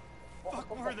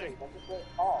 Fuck were they?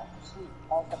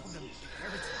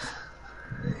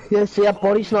 Yeah, see, our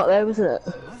body's not there, isn't it?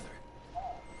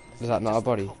 Is that not a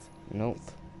body? Nope.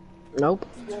 Nope.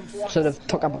 So they've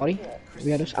took our body.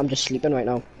 I'm just sleeping right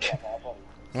now.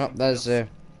 Oh, there's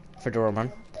Fedora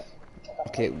man.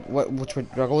 Okay, which way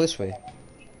do I go? This way?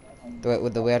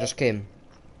 The way I just came.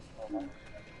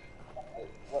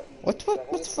 What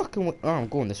the fucking way? Oh, I'm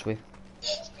going this way.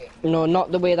 No,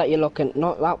 not the way that you're looking.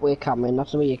 Not that way, Cameron.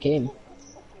 That's the way you came.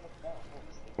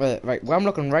 Wait, right, where I'm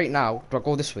looking right now, do I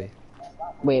go this way?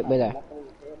 Wait, there.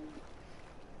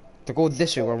 To go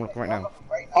this way where I'm looking right now?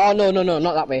 Oh, no,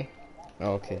 not that way.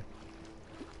 Oh, okay.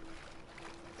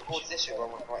 Towards this way, where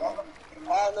I'm looking right now.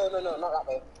 Oh, no, not that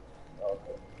way.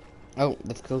 Oh,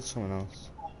 they've killed someone else.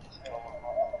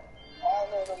 Oh,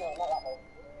 no, not that way.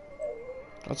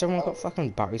 Has everyone got fucking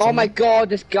batteries? Oh my god,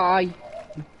 this guy.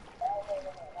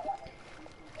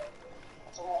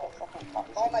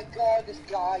 Oh my god, this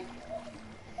guy.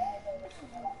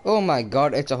 Oh my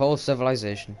god, it's a whole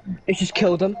civilization. He's just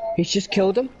killed him. He's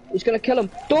gonna kill him.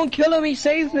 Don't kill him, he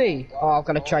saved me. Oh, I'm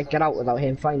gonna try and get out without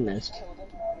him finding this.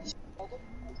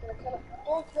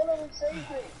 Don't kill him and save me.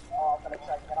 Oh, I'm gonna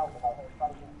try and get out without him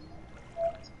finding this.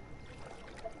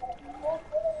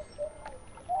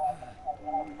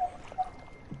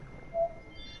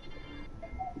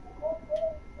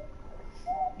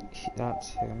 That's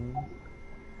him.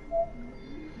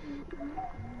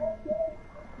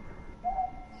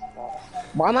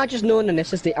 Why am I just knowing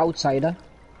this is the outsider?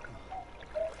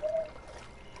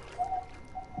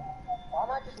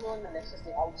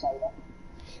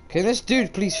 Can this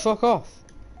dude please fuck off?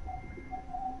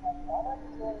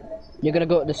 You're gonna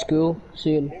go to the school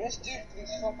soon.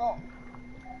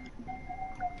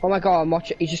 Oh my god, I'm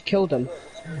watching. He just killed him.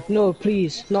 No,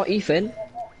 please, not Ethan.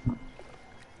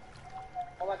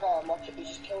 Oh my god, I'm watching. He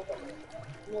just killed him.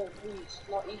 No, please,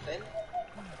 not Ethan.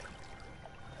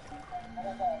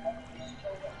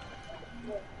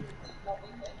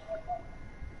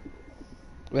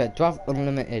 Wait, do I have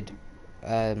unlimited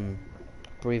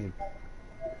breathing?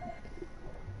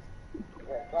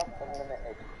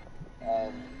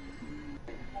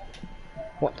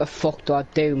 What the fuck do I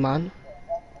do, man?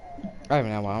 I don't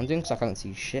know what I'm doing because I can't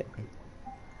see shit.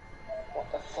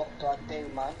 What the fuck do I do,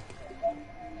 man?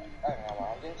 I don't know what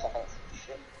I'm doing because I can't see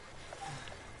shit.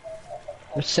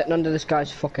 I'm sitting under this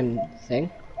guy's fucking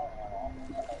thing.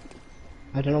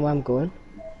 I don't know where I'm going.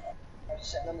 I'm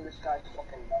sitting under this guy's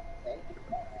fucking thing.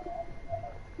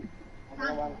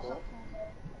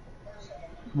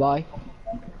 Why?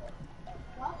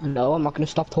 No, I'm not gonna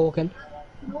stop talking.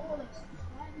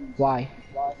 Why?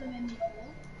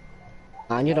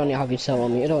 And you don't have your cell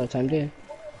on muted all the time, do you?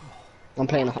 I'm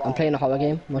playing a horror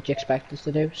game. What do you expect us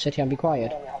to do? Sit here and be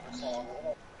quiet?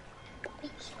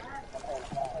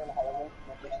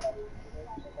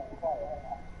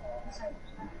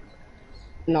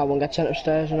 No, I won't get sent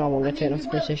upstairs and I won't get taken off the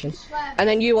PlayStation. And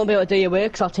then you won't be able to do your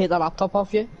work because I'll take the laptop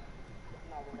off you.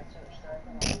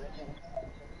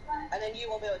 And then you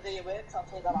won't be able to do your work because I'll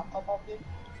take the laptop off you.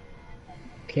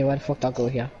 Okay, where the fuck do I go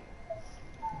here?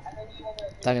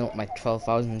 Daniel, my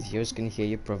 12,000 viewers can hear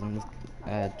you problem with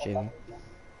Jimmy.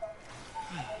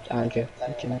 Andrew.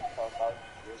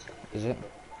 Is it?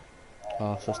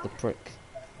 Oh, so it's the prick.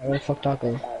 Where the fuck do I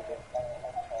go?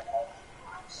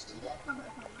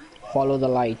 Follow the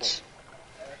lights.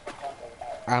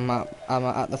 I'm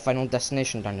at the final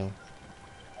destination, Daniel.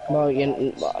 Well, you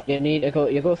need to go.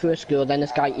 You go through a school. Then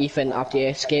this guy Ethan, after you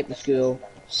escape the school,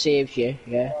 saves you.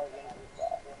 Yeah.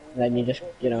 Then you just,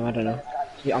 I don't know.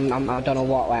 I don't know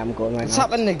what way I'm going right It's now.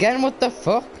 happening again. What the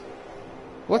fuck?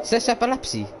 What's this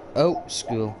epilepsy? Oh,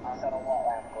 school.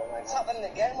 It's happening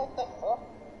again, what the fuck?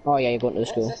 Oh yeah, you're going to the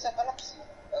school. What's this epilepsy?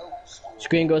 Oh, school.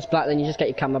 Screen goes black, then you just get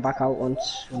your camera back out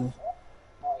once. And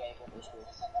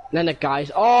then the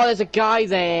guys. Oh, there's a guy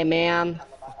there, man.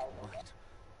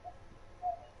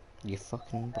 You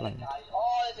fucking blind.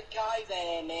 Oh, there's a guy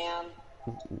there, man.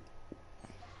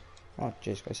 Oh,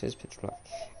 jeez, guys, it's pitch black.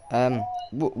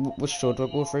 Which door do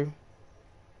I go through?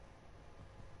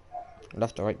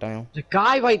 Left or right, Daniel? There's a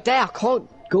guy right there. I can't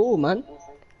go, man.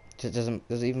 Does it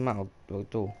even matter? Door.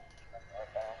 The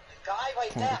guy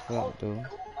right there. Can't go through that door.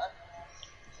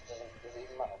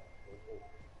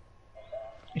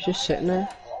 He's just sitting there.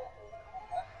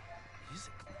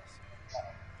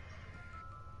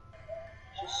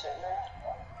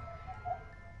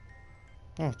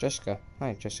 Oh, Jessica.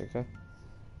 Hi, Jessica.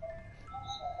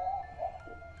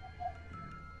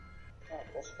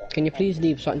 Can you please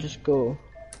leave so I can just go?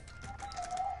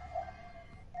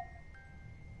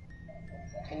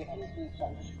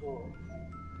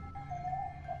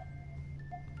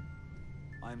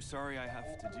 I'm sorry I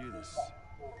have to do this.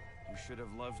 You should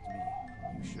have loved me.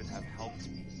 You should have helped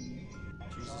me.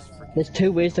 Jesus, forgive There's me.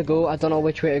 2 ways to go. I don't know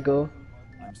which way to go.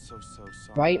 I'm so sorry.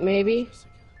 Right, maybe? Jessica.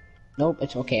 Nope,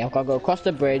 it's okay. I've got to go across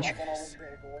the bridge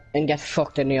and get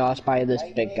fucked in the arse by this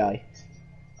big guy.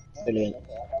 Brilliant.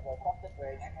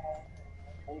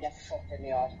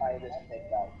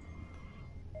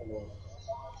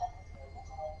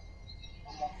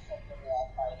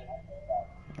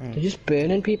 They're just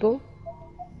burning people.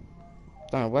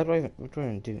 Daniel, what do I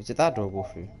even do? Is it that door I go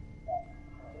through?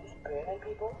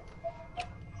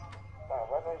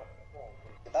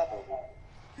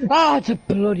 Ah, it's a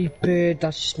bloody bird.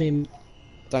 That's just me.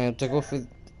 Daniel, to go through...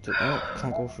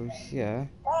 can't go through here.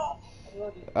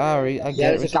 Alright, I Yeah, get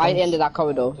there's it. a guy at the end of that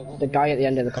corridor. The guy at the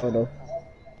end of the corridor.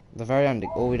 The very end,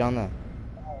 all the way down there.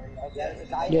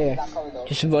 Yeah,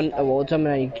 just run towards him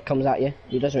and he comes at you.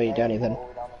 He doesn't really do anything.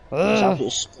 It's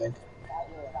absolutely stupid.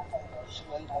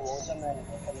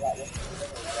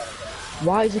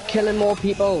 Why is it killing more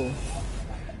people?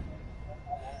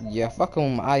 Yeah,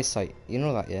 fucking my eyesight. You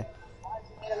know that, yeah?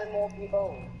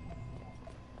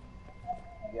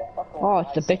 Oh,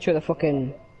 it's the bitch with the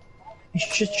fucking... He's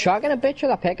just chugging a bitch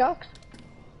with a pickaxe?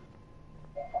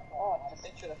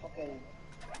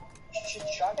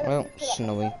 Well,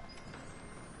 snowy.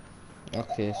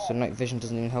 Okay, so night vision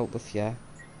doesn't even help with yeah.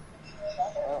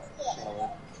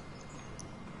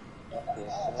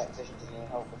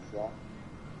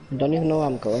 I don't even know where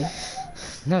I'm going.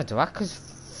 No, do I? Cause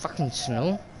fucking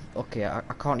snow. Okay, I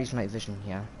can't use night vision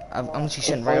here. I'm actually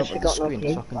sitting right over the screen,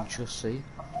 so I can just see.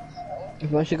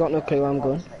 I've actually got no clue where I'm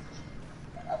going.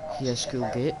 Here, school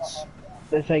gates.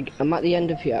 It's like, I'm at the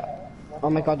end of here. Oh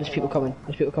my god, there's people coming.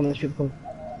 There's people coming, there's people coming.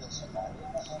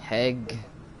 Heg.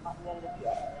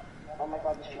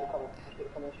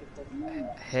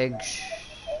 Heg.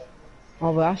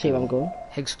 Oh, well, I see where I'm going.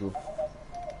 Heg school.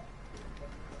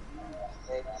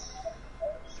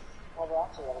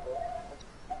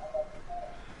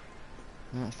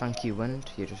 Thank you, wind.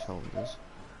 You just hold this.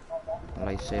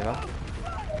 Lifesaver.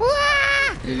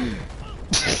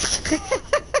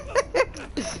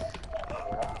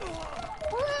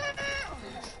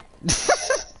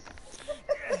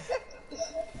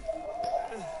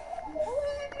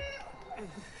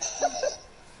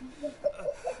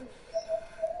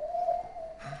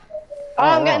 Oh,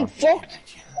 I'm getting fucked!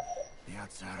 The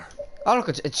outsider. Oh look,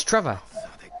 it's Trevor. So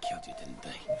they killed you, didn't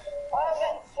they?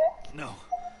 No.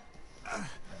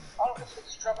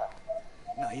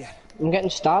 Not yet. I'm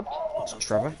getting stabbed. It's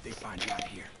Trevor. They find you out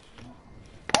here.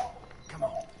 Come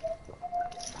on.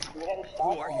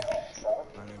 Who are you?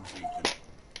 My name's Ethan.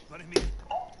 Let him in.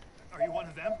 Are you one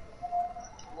of them?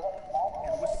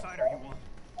 And which side are you on?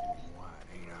 Why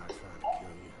ain't I trying to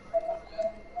kill you?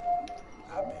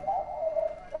 I've been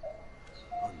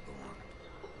unborn.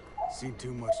 Seen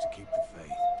too much to keep the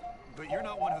faith. But you're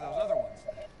not one of those other ones.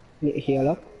 Heal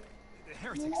up. The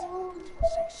heretics.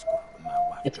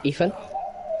 It's Ethan.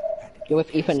 You're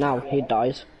with Ethan now. He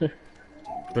dies.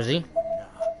 Was he?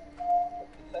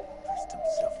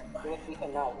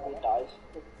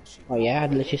 Oh yeah, I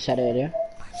literally said it earlier.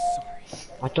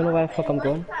 I don't know where the fuck I'm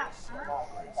going. Was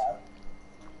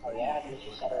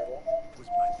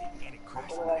my thing and it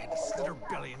crashed and I had to slit her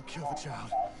belly and kill the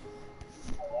child.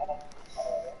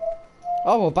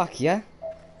 Oh, we're back, yeah?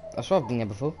 That's why I've been here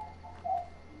before.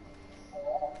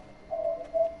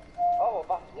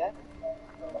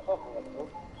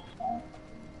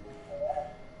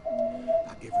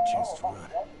 I gave her a chance to run.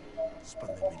 Spun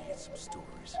them idiots some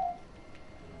stories.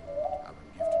 I've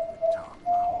been gifted with talk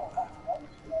my whole life.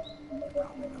 You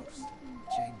probably noticed.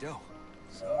 Jane Doe.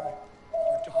 Sorry.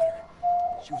 Your daughter.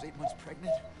 She was 8 months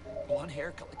pregnant. Blonde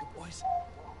hair, cut like a boy's.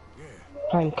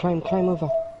 Yeah. Climb over.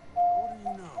 What do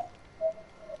you know?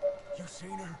 You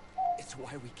seen her? It's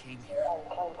why we came here.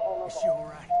 Is she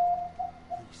alright?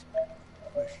 Please.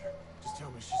 Commissioner, just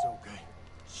tell me she's okay.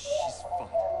 She's fine.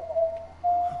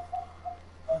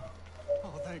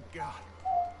 Oh, thank God.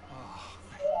 Oh,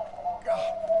 thank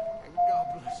God. And God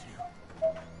bless you.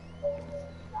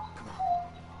 Come on.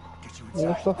 Get you What the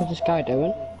inside. fuck is this guy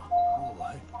doing? Oh,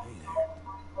 hey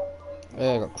there.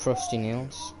 Yeah, I got crusty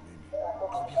nails.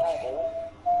 I'll be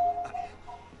okay.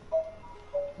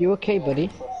 You okay, buddy?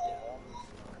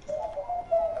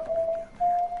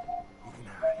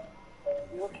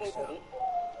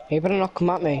 He better not come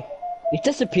at me. He's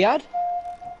disappeared.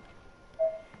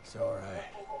 It's alright.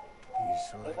 He's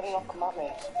so like you. Come at me.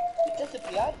 You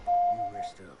disappeared. You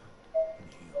rest up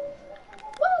and heal.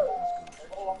 Nothing's gonna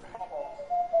hurt you,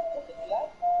 right?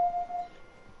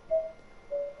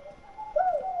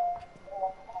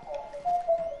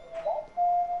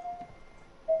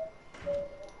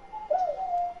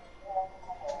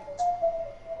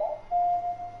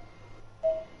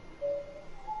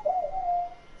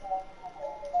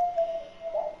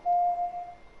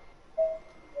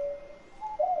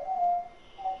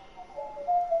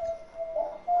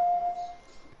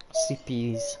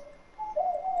 CPs.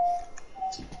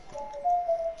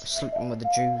 Sleeping with the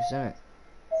Jews, innit?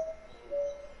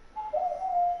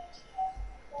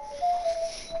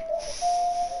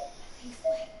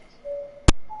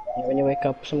 Yeah, when you wake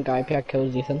up, some guy appeared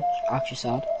kills Ethan. It's actually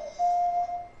sad.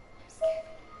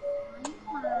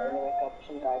 When you wake up,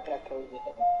 some guy appeared kills Ethan.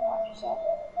 It's actually sad.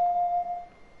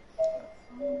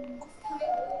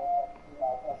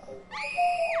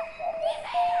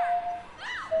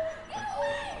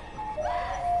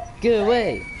 Go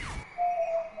away!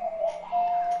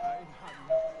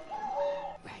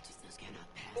 Righteousness cannot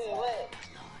pass by loins,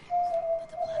 but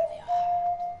the blood of your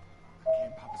heart. I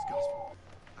came Papa's gospel.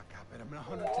 I copied him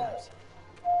 100 times.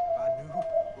 If I knew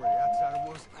where the outsider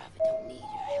was. Prophet don't need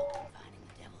your help in finding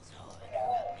the devil's whore and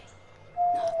her up me.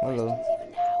 No Hello. questions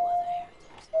even now other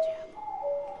heretics in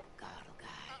chapel. God will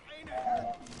guide.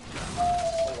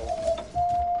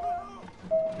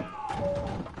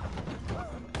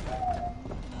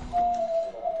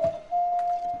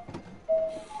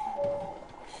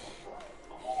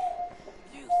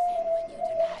 You sinned when you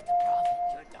denied the prophet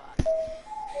your daughter.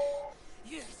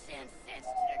 You sinned since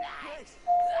to deny.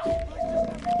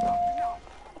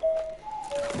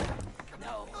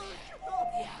 No,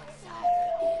 the outsider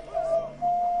is.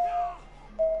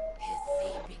 His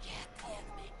seed begat the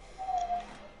enemy.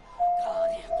 God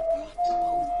and the prophet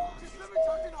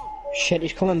both want. Shit,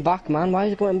 he's coming back, man. Why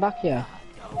is he going back here?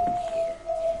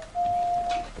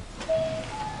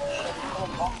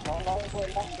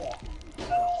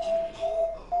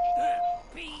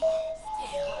 Be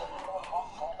still.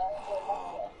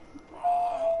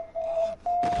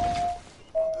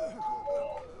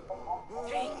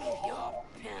 Take your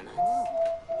penance.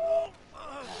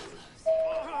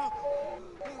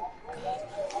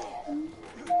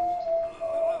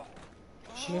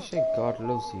 She just said God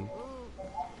loves you.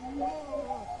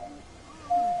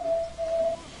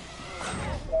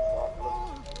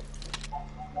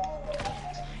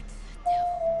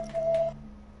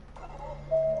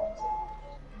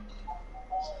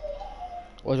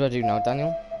 What do I do now,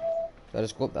 Daniel? Do I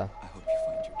just go up there? I hope you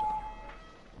find your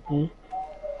daughter.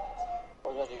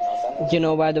 Do you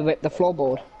know where they ripped the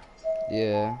floorboard?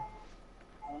 Yeah.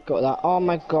 Got that. Oh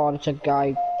my god, it's a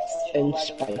guy in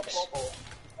spikes.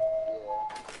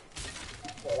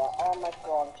 Oh my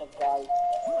god, it's a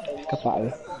guy. Pick a battery.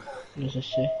 What does this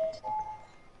say?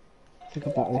 Pick a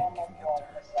battery.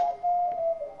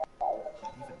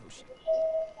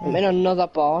 I'm in another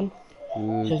barn.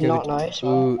 Ooh, This is give not it, nice.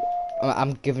 ooh,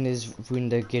 I'm giving his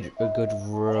window a good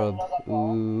rub.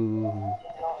 Ooh.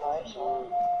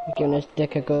 You're giving his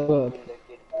dick a good rub.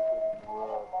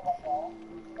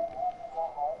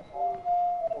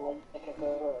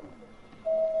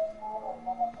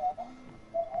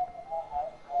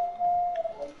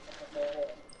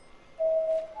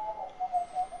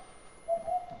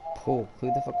 Paul, who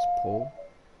the fuck's Paul?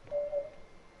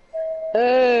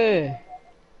 Hey!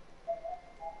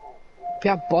 If you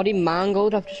have body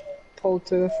mangled, I've just pulled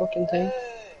through a fucking thing.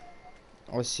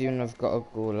 I assume I've got a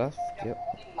goal left. Yep.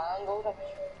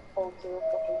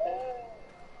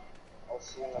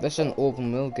 This is an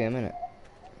open world game, innit?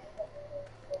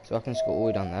 So I can just go all the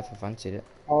way down there if I fancied it.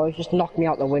 Oh, he just knocked me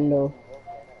out the window.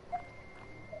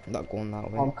 I'm not going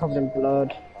that way. I'm covered in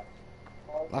blood.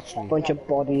 Actually, Bunch of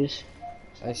bodies.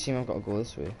 I assume I've got to go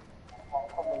this way.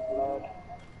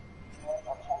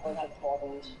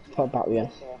 Put a battery in.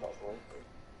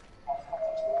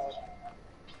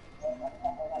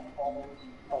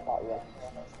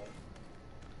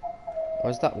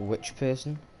 Where's that witch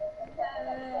person?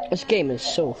 This game is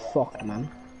so fucked, man.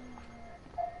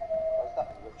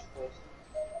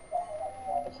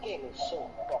 This game is so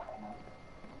fucked, man.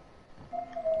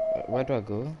 Where do I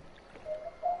go?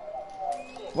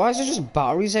 Why is there just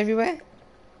batteries everywhere?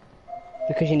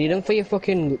 Because you need them for your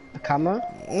fucking camera.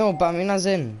 No, but I mean as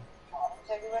in.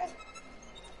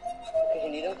 Because you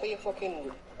need them for your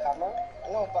fucking camera?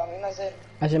 No, but I mean as in...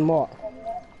 As in what?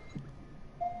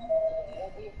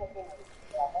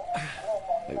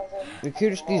 We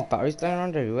could just these batteries down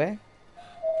around everywhere.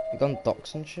 You gone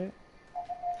docks and shit.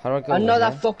 How do I go Another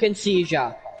over there? fucking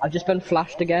seizure. I've just been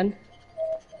flashed again.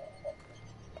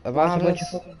 About There's a bunch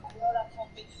of this? fucking-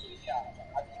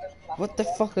 What the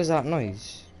fuck is that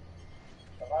noise?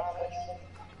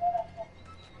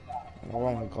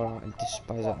 Oh my god, I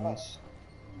despise that noise.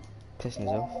 Pissing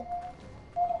us off.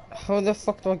 How the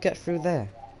fuck do I get through there?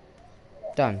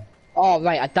 Done. Oh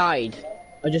right, I died.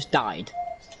 I just died.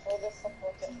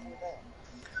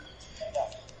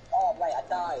 Oh, right, I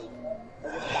died.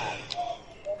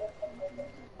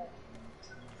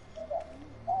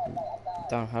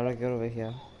 Down, how do I get over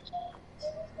here?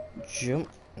 Jump?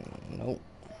 Nope.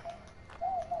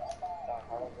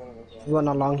 Run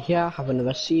along here, have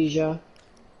another seizure.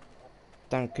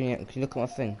 Dan, can you look at my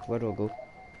thing? Where do I go?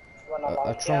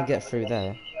 I try and get through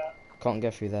there. Can't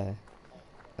get through there.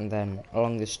 And then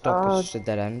along this stop it's just a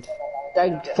dead end.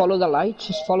 Then follow the lights,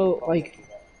 just follow, like...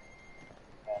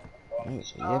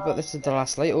 Yeah, but this is the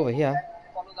last light over here.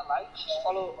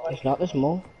 There's not, there's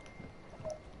more.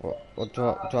 What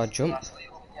do I jump?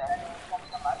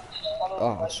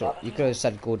 Oh, so you could have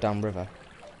said go down river.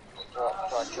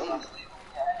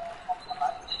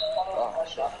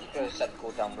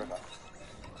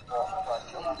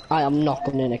 I am not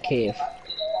going in a cave.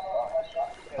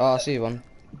 Oh, I see one.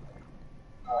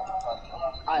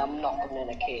 I am not going in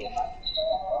a cave.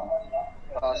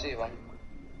 Oh, I see one.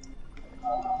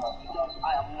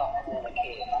 I am not going in a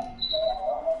cave.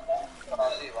 Oh,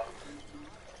 I see one.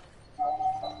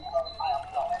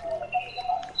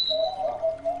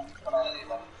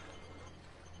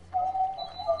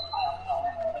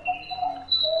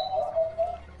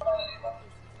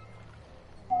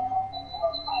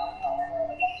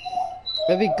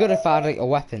 It'd be good if I had like a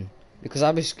weapon, because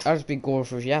I'd just be going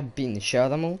for beating the shit out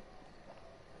of them all.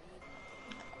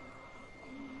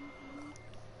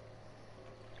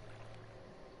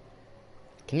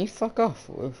 Can you fuck off?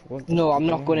 What the No, fuck I'm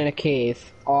not going in a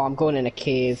cave. Oh, I'm going in a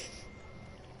cave.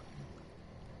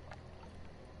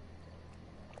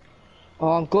 Oh,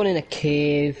 I'm going in a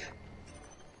cave.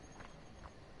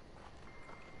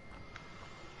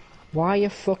 Why a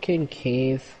fucking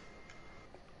cave?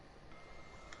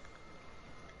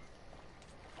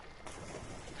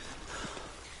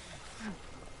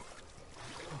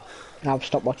 I've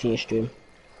stopped watching your stream.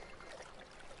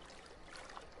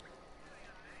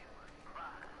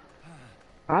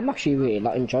 I'm actually really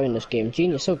not enjoying this game.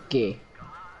 Gene, you're so gay.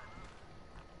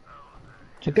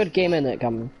 It's a good game, isn't it,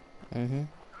 Cameron? Mhm.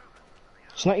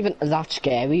 It's not even that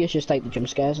scary, it's just like the jump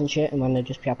scares and shit, and when they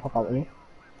just pop out at you.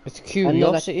 It's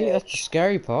curiosity, that's the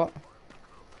scary part.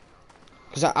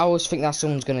 Because I always think that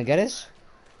someone's gonna get us.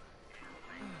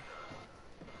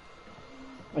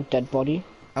 A dead body.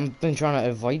 I've been trying to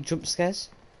avoid jump scares.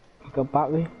 Like a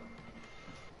battery.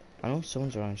 I know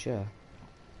someone's around here.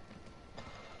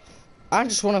 I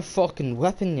just want a fucking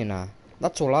weapon, you know.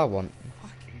 That's all I want.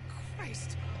 Fucking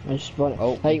Christ. I just want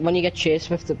Oh. like when you get chased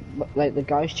with the the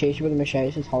guys chase you with the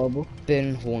machetes, it's horrible.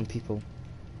 Bin horn people.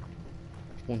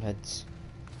 Horn heads.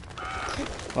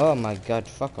 Oh my god,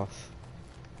 fuck off.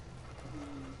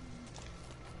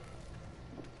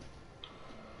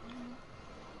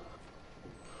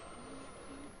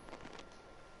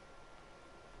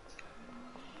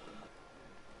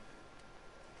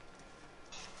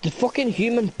 The fucking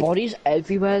human bodies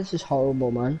everywhere. This is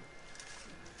horrible, man.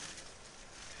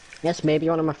 Yes, maybe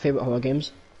one of my favorite horror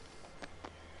games.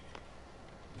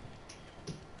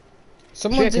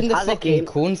 Someone's in the as a fucking game-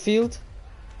 cornfield.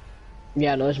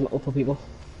 Yeah, no, there's multiple people.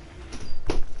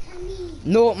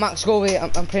 No, Max, go away. I'm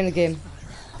playing the game.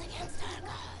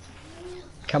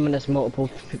 Coming, there's multiple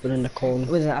people in the corn.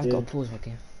 Wait a minute, I've got to pause my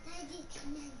game.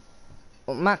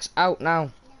 Oh, Max, out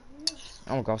now.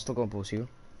 Oh my god, I'm still going to pause you.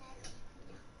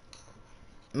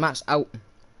 Max, out.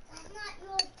 That's not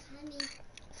your tummy.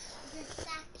 It's a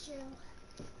statue.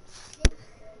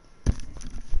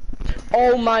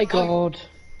 Oh my god.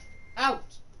 Out.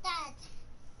 Dad.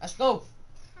 Let's go.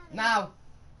 Now.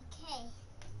 Okay.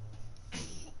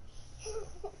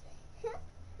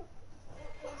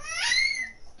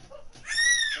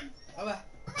 Over.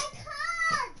 I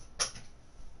can't.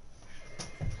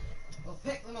 We'll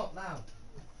pick them up now.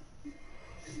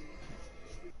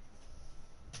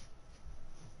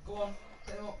 Go on,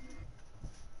 pick them up.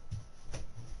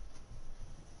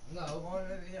 No, go on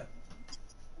over here.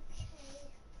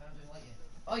 Can't just like you.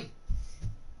 Oi!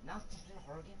 Now just doing a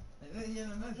horror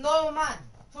game. No, man!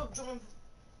 Stop jumping.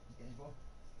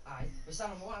 Aye, we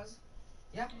stand on the wires.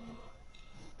 Yeah?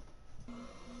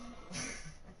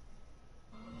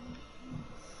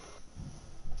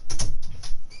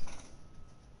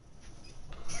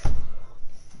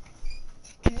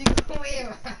 Can you go away,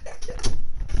 man?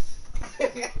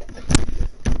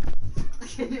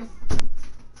 Can you...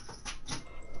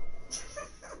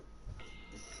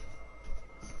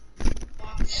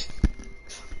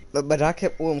 But I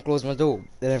kept closing my door,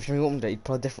 then every time he opened it, he'd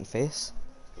put a different face.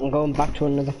 I'm going back to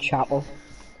another chapel.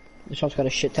 This one's got a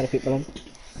shit ton of people in.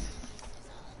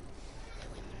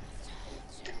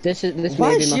 This Why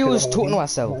may be is my she always favourite talking to horror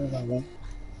herself? game.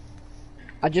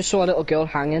 I just saw a little girl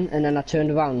hanging, and then I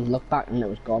turned around, looked back, and it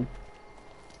was gone.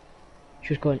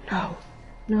 She was going, no,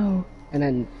 no, and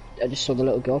then I just saw the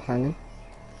little girl hanging.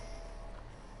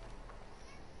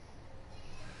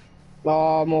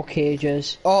 Oh, more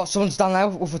cages. Oh, someone's down there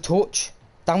with a torch.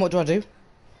 Dan, what do I do?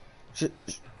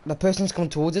 The person's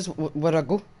coming towards us. Where do I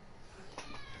go?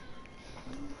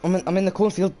 I'm in the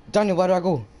cornfield. Daniel, where do I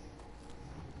go?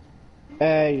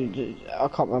 I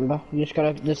can't remember. You just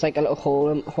gotta. There's like a little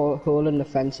hole in the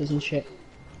fences and shit.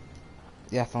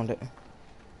 Yeah, I found it.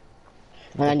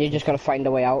 And then you just gotta find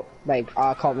a way out. Like,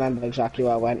 I can't remember exactly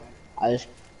where I went. I just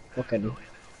fucking...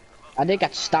 I did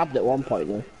get stabbed at one point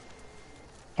though.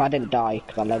 But I didn't die,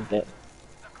 because I loved it.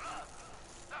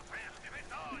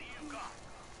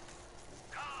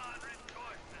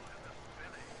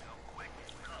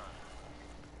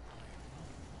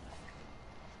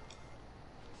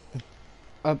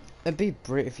 It'd be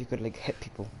great if you could, like, hit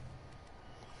people.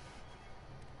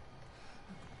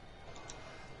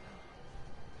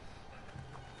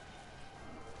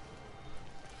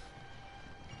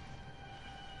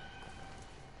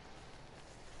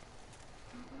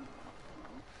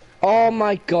 Oh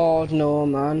my god, no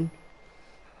man.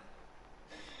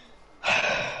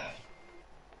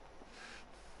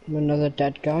 Another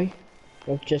dead guy.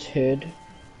 I've just heard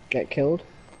get killed.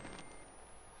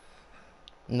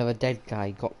 Another dead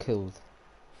guy got killed.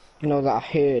 You know that I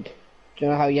heard. Do you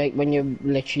know how you, when you're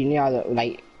literally near,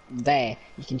 like, there,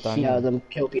 you can hear them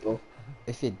kill people?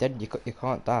 If you're dead, you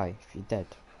can't die if you're dead.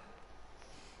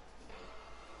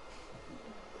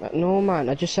 No man,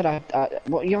 I just said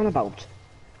what are you on about?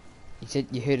 You said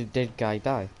you heard a dead guy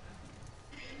die.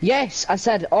 Yes, I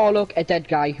said, oh look, a dead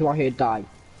guy who I heard die.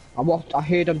 I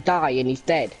heard him die and he's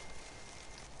dead.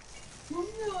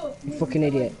 You fucking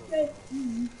idiot.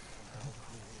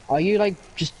 Are you like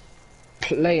just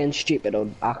playing stupid or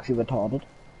actually retarded?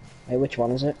 Hey, which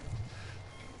one is it?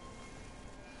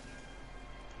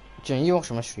 Jenny, you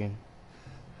watching my stream?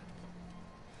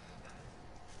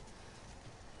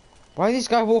 Why is this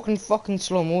guy walking fucking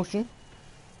slow motion?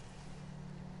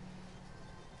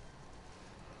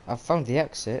 I found the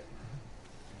exit.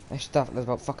 There's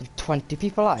about fucking 20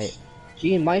 people at it.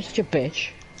 Gee, why such a bitch?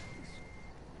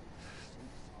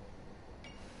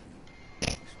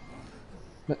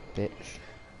 Bitch.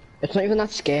 It's not even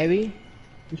that scary.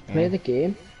 Just play the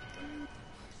game.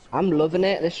 I'm loving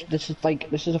it. This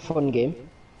is a fun game.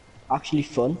 Actually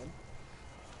fun.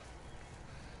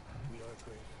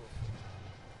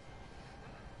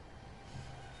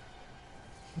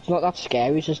 not that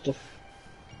scary, it's just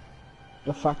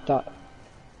the fact that...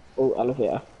 Oh,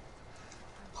 elevator.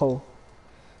 Oh.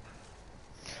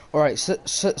 Alright, so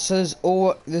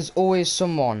there's always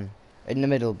someone in the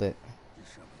middle bit.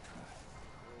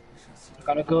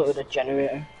 Gotta go to the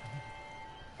generator.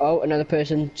 Oh, another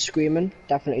person screaming,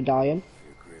 definitely dying.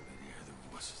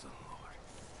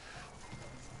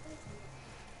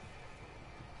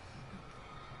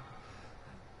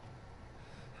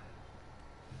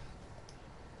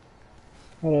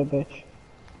 Hello, bitch.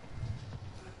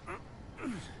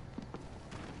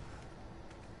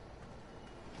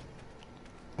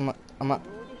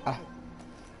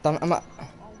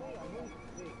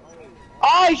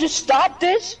 Oh, he just stabbed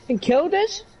this and killed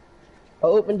this. I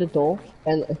opened the door,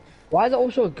 and why are they all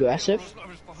so aggressive?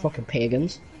 Fucking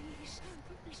pagans.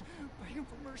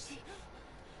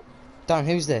 Dan,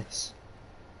 who's this?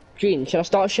 Gene, should I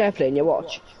start share playing your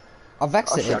watch? I've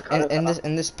exited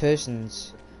in this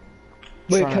person's.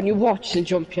 Wait, can you watch since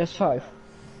you're on PS5?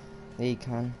 Yeah, you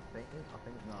can.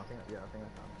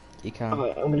 You can.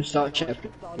 Alright, I'm gonna start share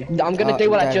playing. I'm gonna do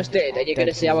what I just did, and you're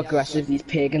gonna see how aggressive these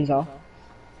pagans are.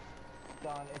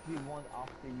 Dan, if you want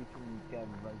after, you can get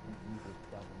Resident Evil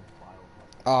 7 file.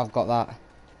 Oh, I've got that.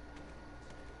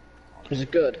 Is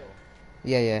it good?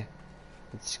 Yeah.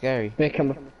 It's scary. Wait, can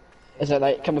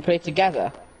we play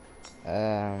together?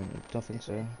 Don't think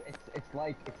so. It's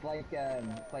like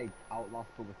Outlast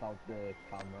but without the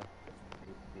camera.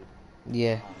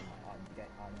 Yeah. And you get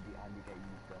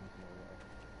used guns and all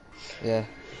that. Yeah.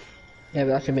 Yeah, but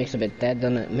that actually makes it a bit dead,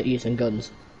 doesn't it? Using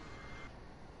guns.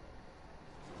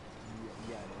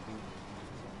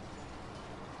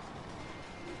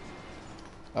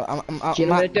 I'm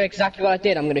gonna do exactly what I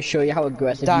did. I'm gonna show you how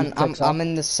aggressive. Dan, I'm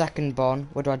in the second barn.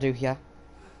 What do I do here?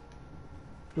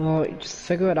 Oh, just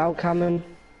figure it out, Cameron.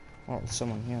 Oh, there's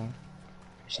someone here.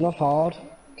 It's not hard.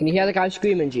 Can you hear the guy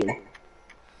screaming, Gene?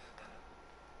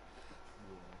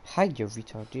 Hide your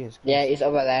retard, Jesus. Yeah, he's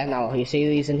over there now. You see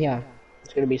these in here?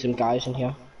 There's gonna be some guys in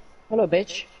here. Hello,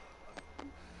 bitch.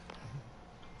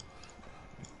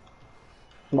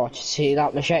 Watch, see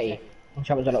that machete? Watch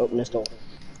how I'm gonna open this door.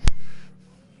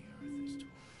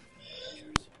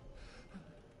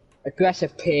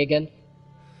 Aggressive pagan.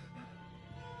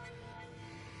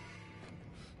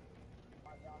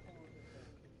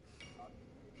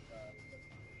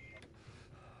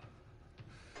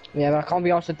 Yeah, but I can't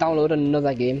be asked to download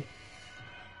another game.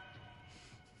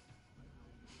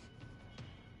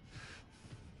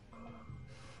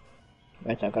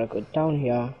 Right, I've gotta go down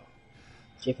here.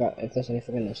 See if there's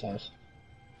anything in this house.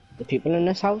 The people in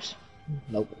this house?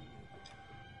 Nope.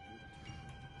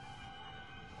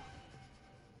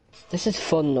 This is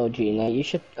fun though, Gina. You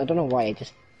should. I don't know why I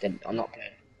just did. I'm not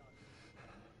playing.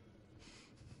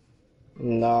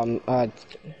 No, I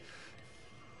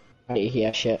need to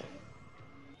hear shit.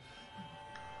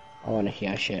 I want to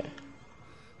hear shit.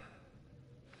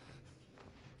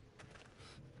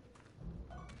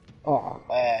 Oh,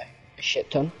 a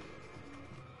shit ton.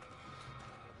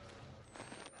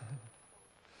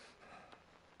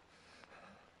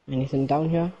 Anything down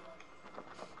here?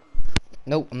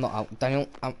 Nope, I'm not out. Daniel,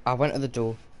 I went to the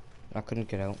door. I couldn't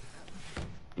get out.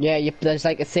 Yeah, there's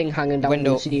like a thing hanging down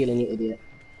Window. from the ceiling, you idiot.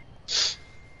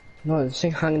 No, there's a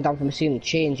thing hanging down from the ceiling.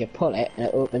 Change, you pull it, and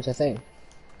it opens a thing.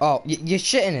 Oh, you're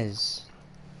shitting us.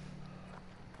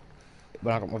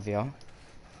 When I got my VR.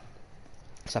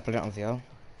 So I put it on VR.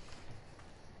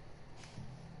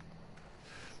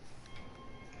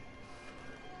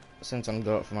 Since I'm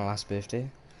got it for my last birthday.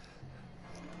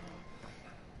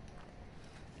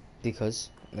 Because,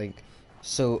 like,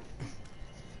 so,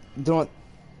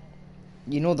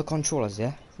 you know the controllers,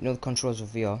 yeah? You know the controllers of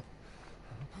VR?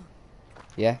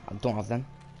 Yeah, I don't have them.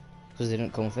 Because they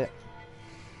didn't come with it.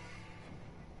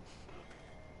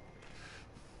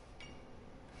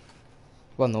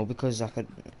 Well, no, because I could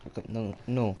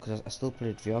no, because I still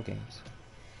played VR games.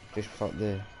 Just without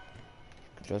the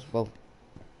controls, well,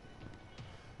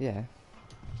 yeah.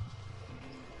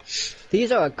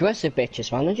 These are aggressive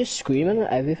bitches, man. They're just screaming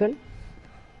at everything.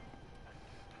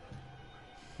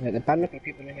 Yeah, the bad looking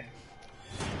people in here.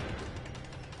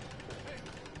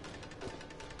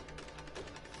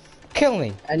 Kill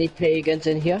me! Any pagans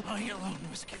in here? I alone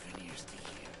was given ears to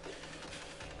hear.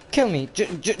 Kill me!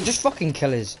 Just fucking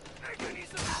kill us!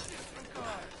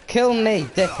 Kill me,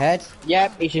 dickhead!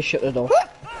 Yep, he just shut the door.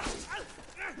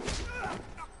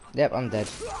 Yep, I'm dead.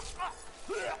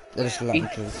 They just let me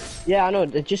kill. Yeah, I know.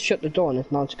 They just shut the door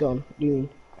and now it's gone. What do you mean?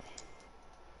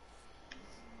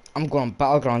 I'm going on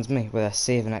Battlegrounds, me, with a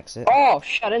save and exit. Oh,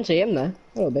 shit, I didn't see him there.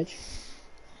 Hello, bitch.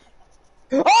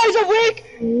 Oh, he's awake!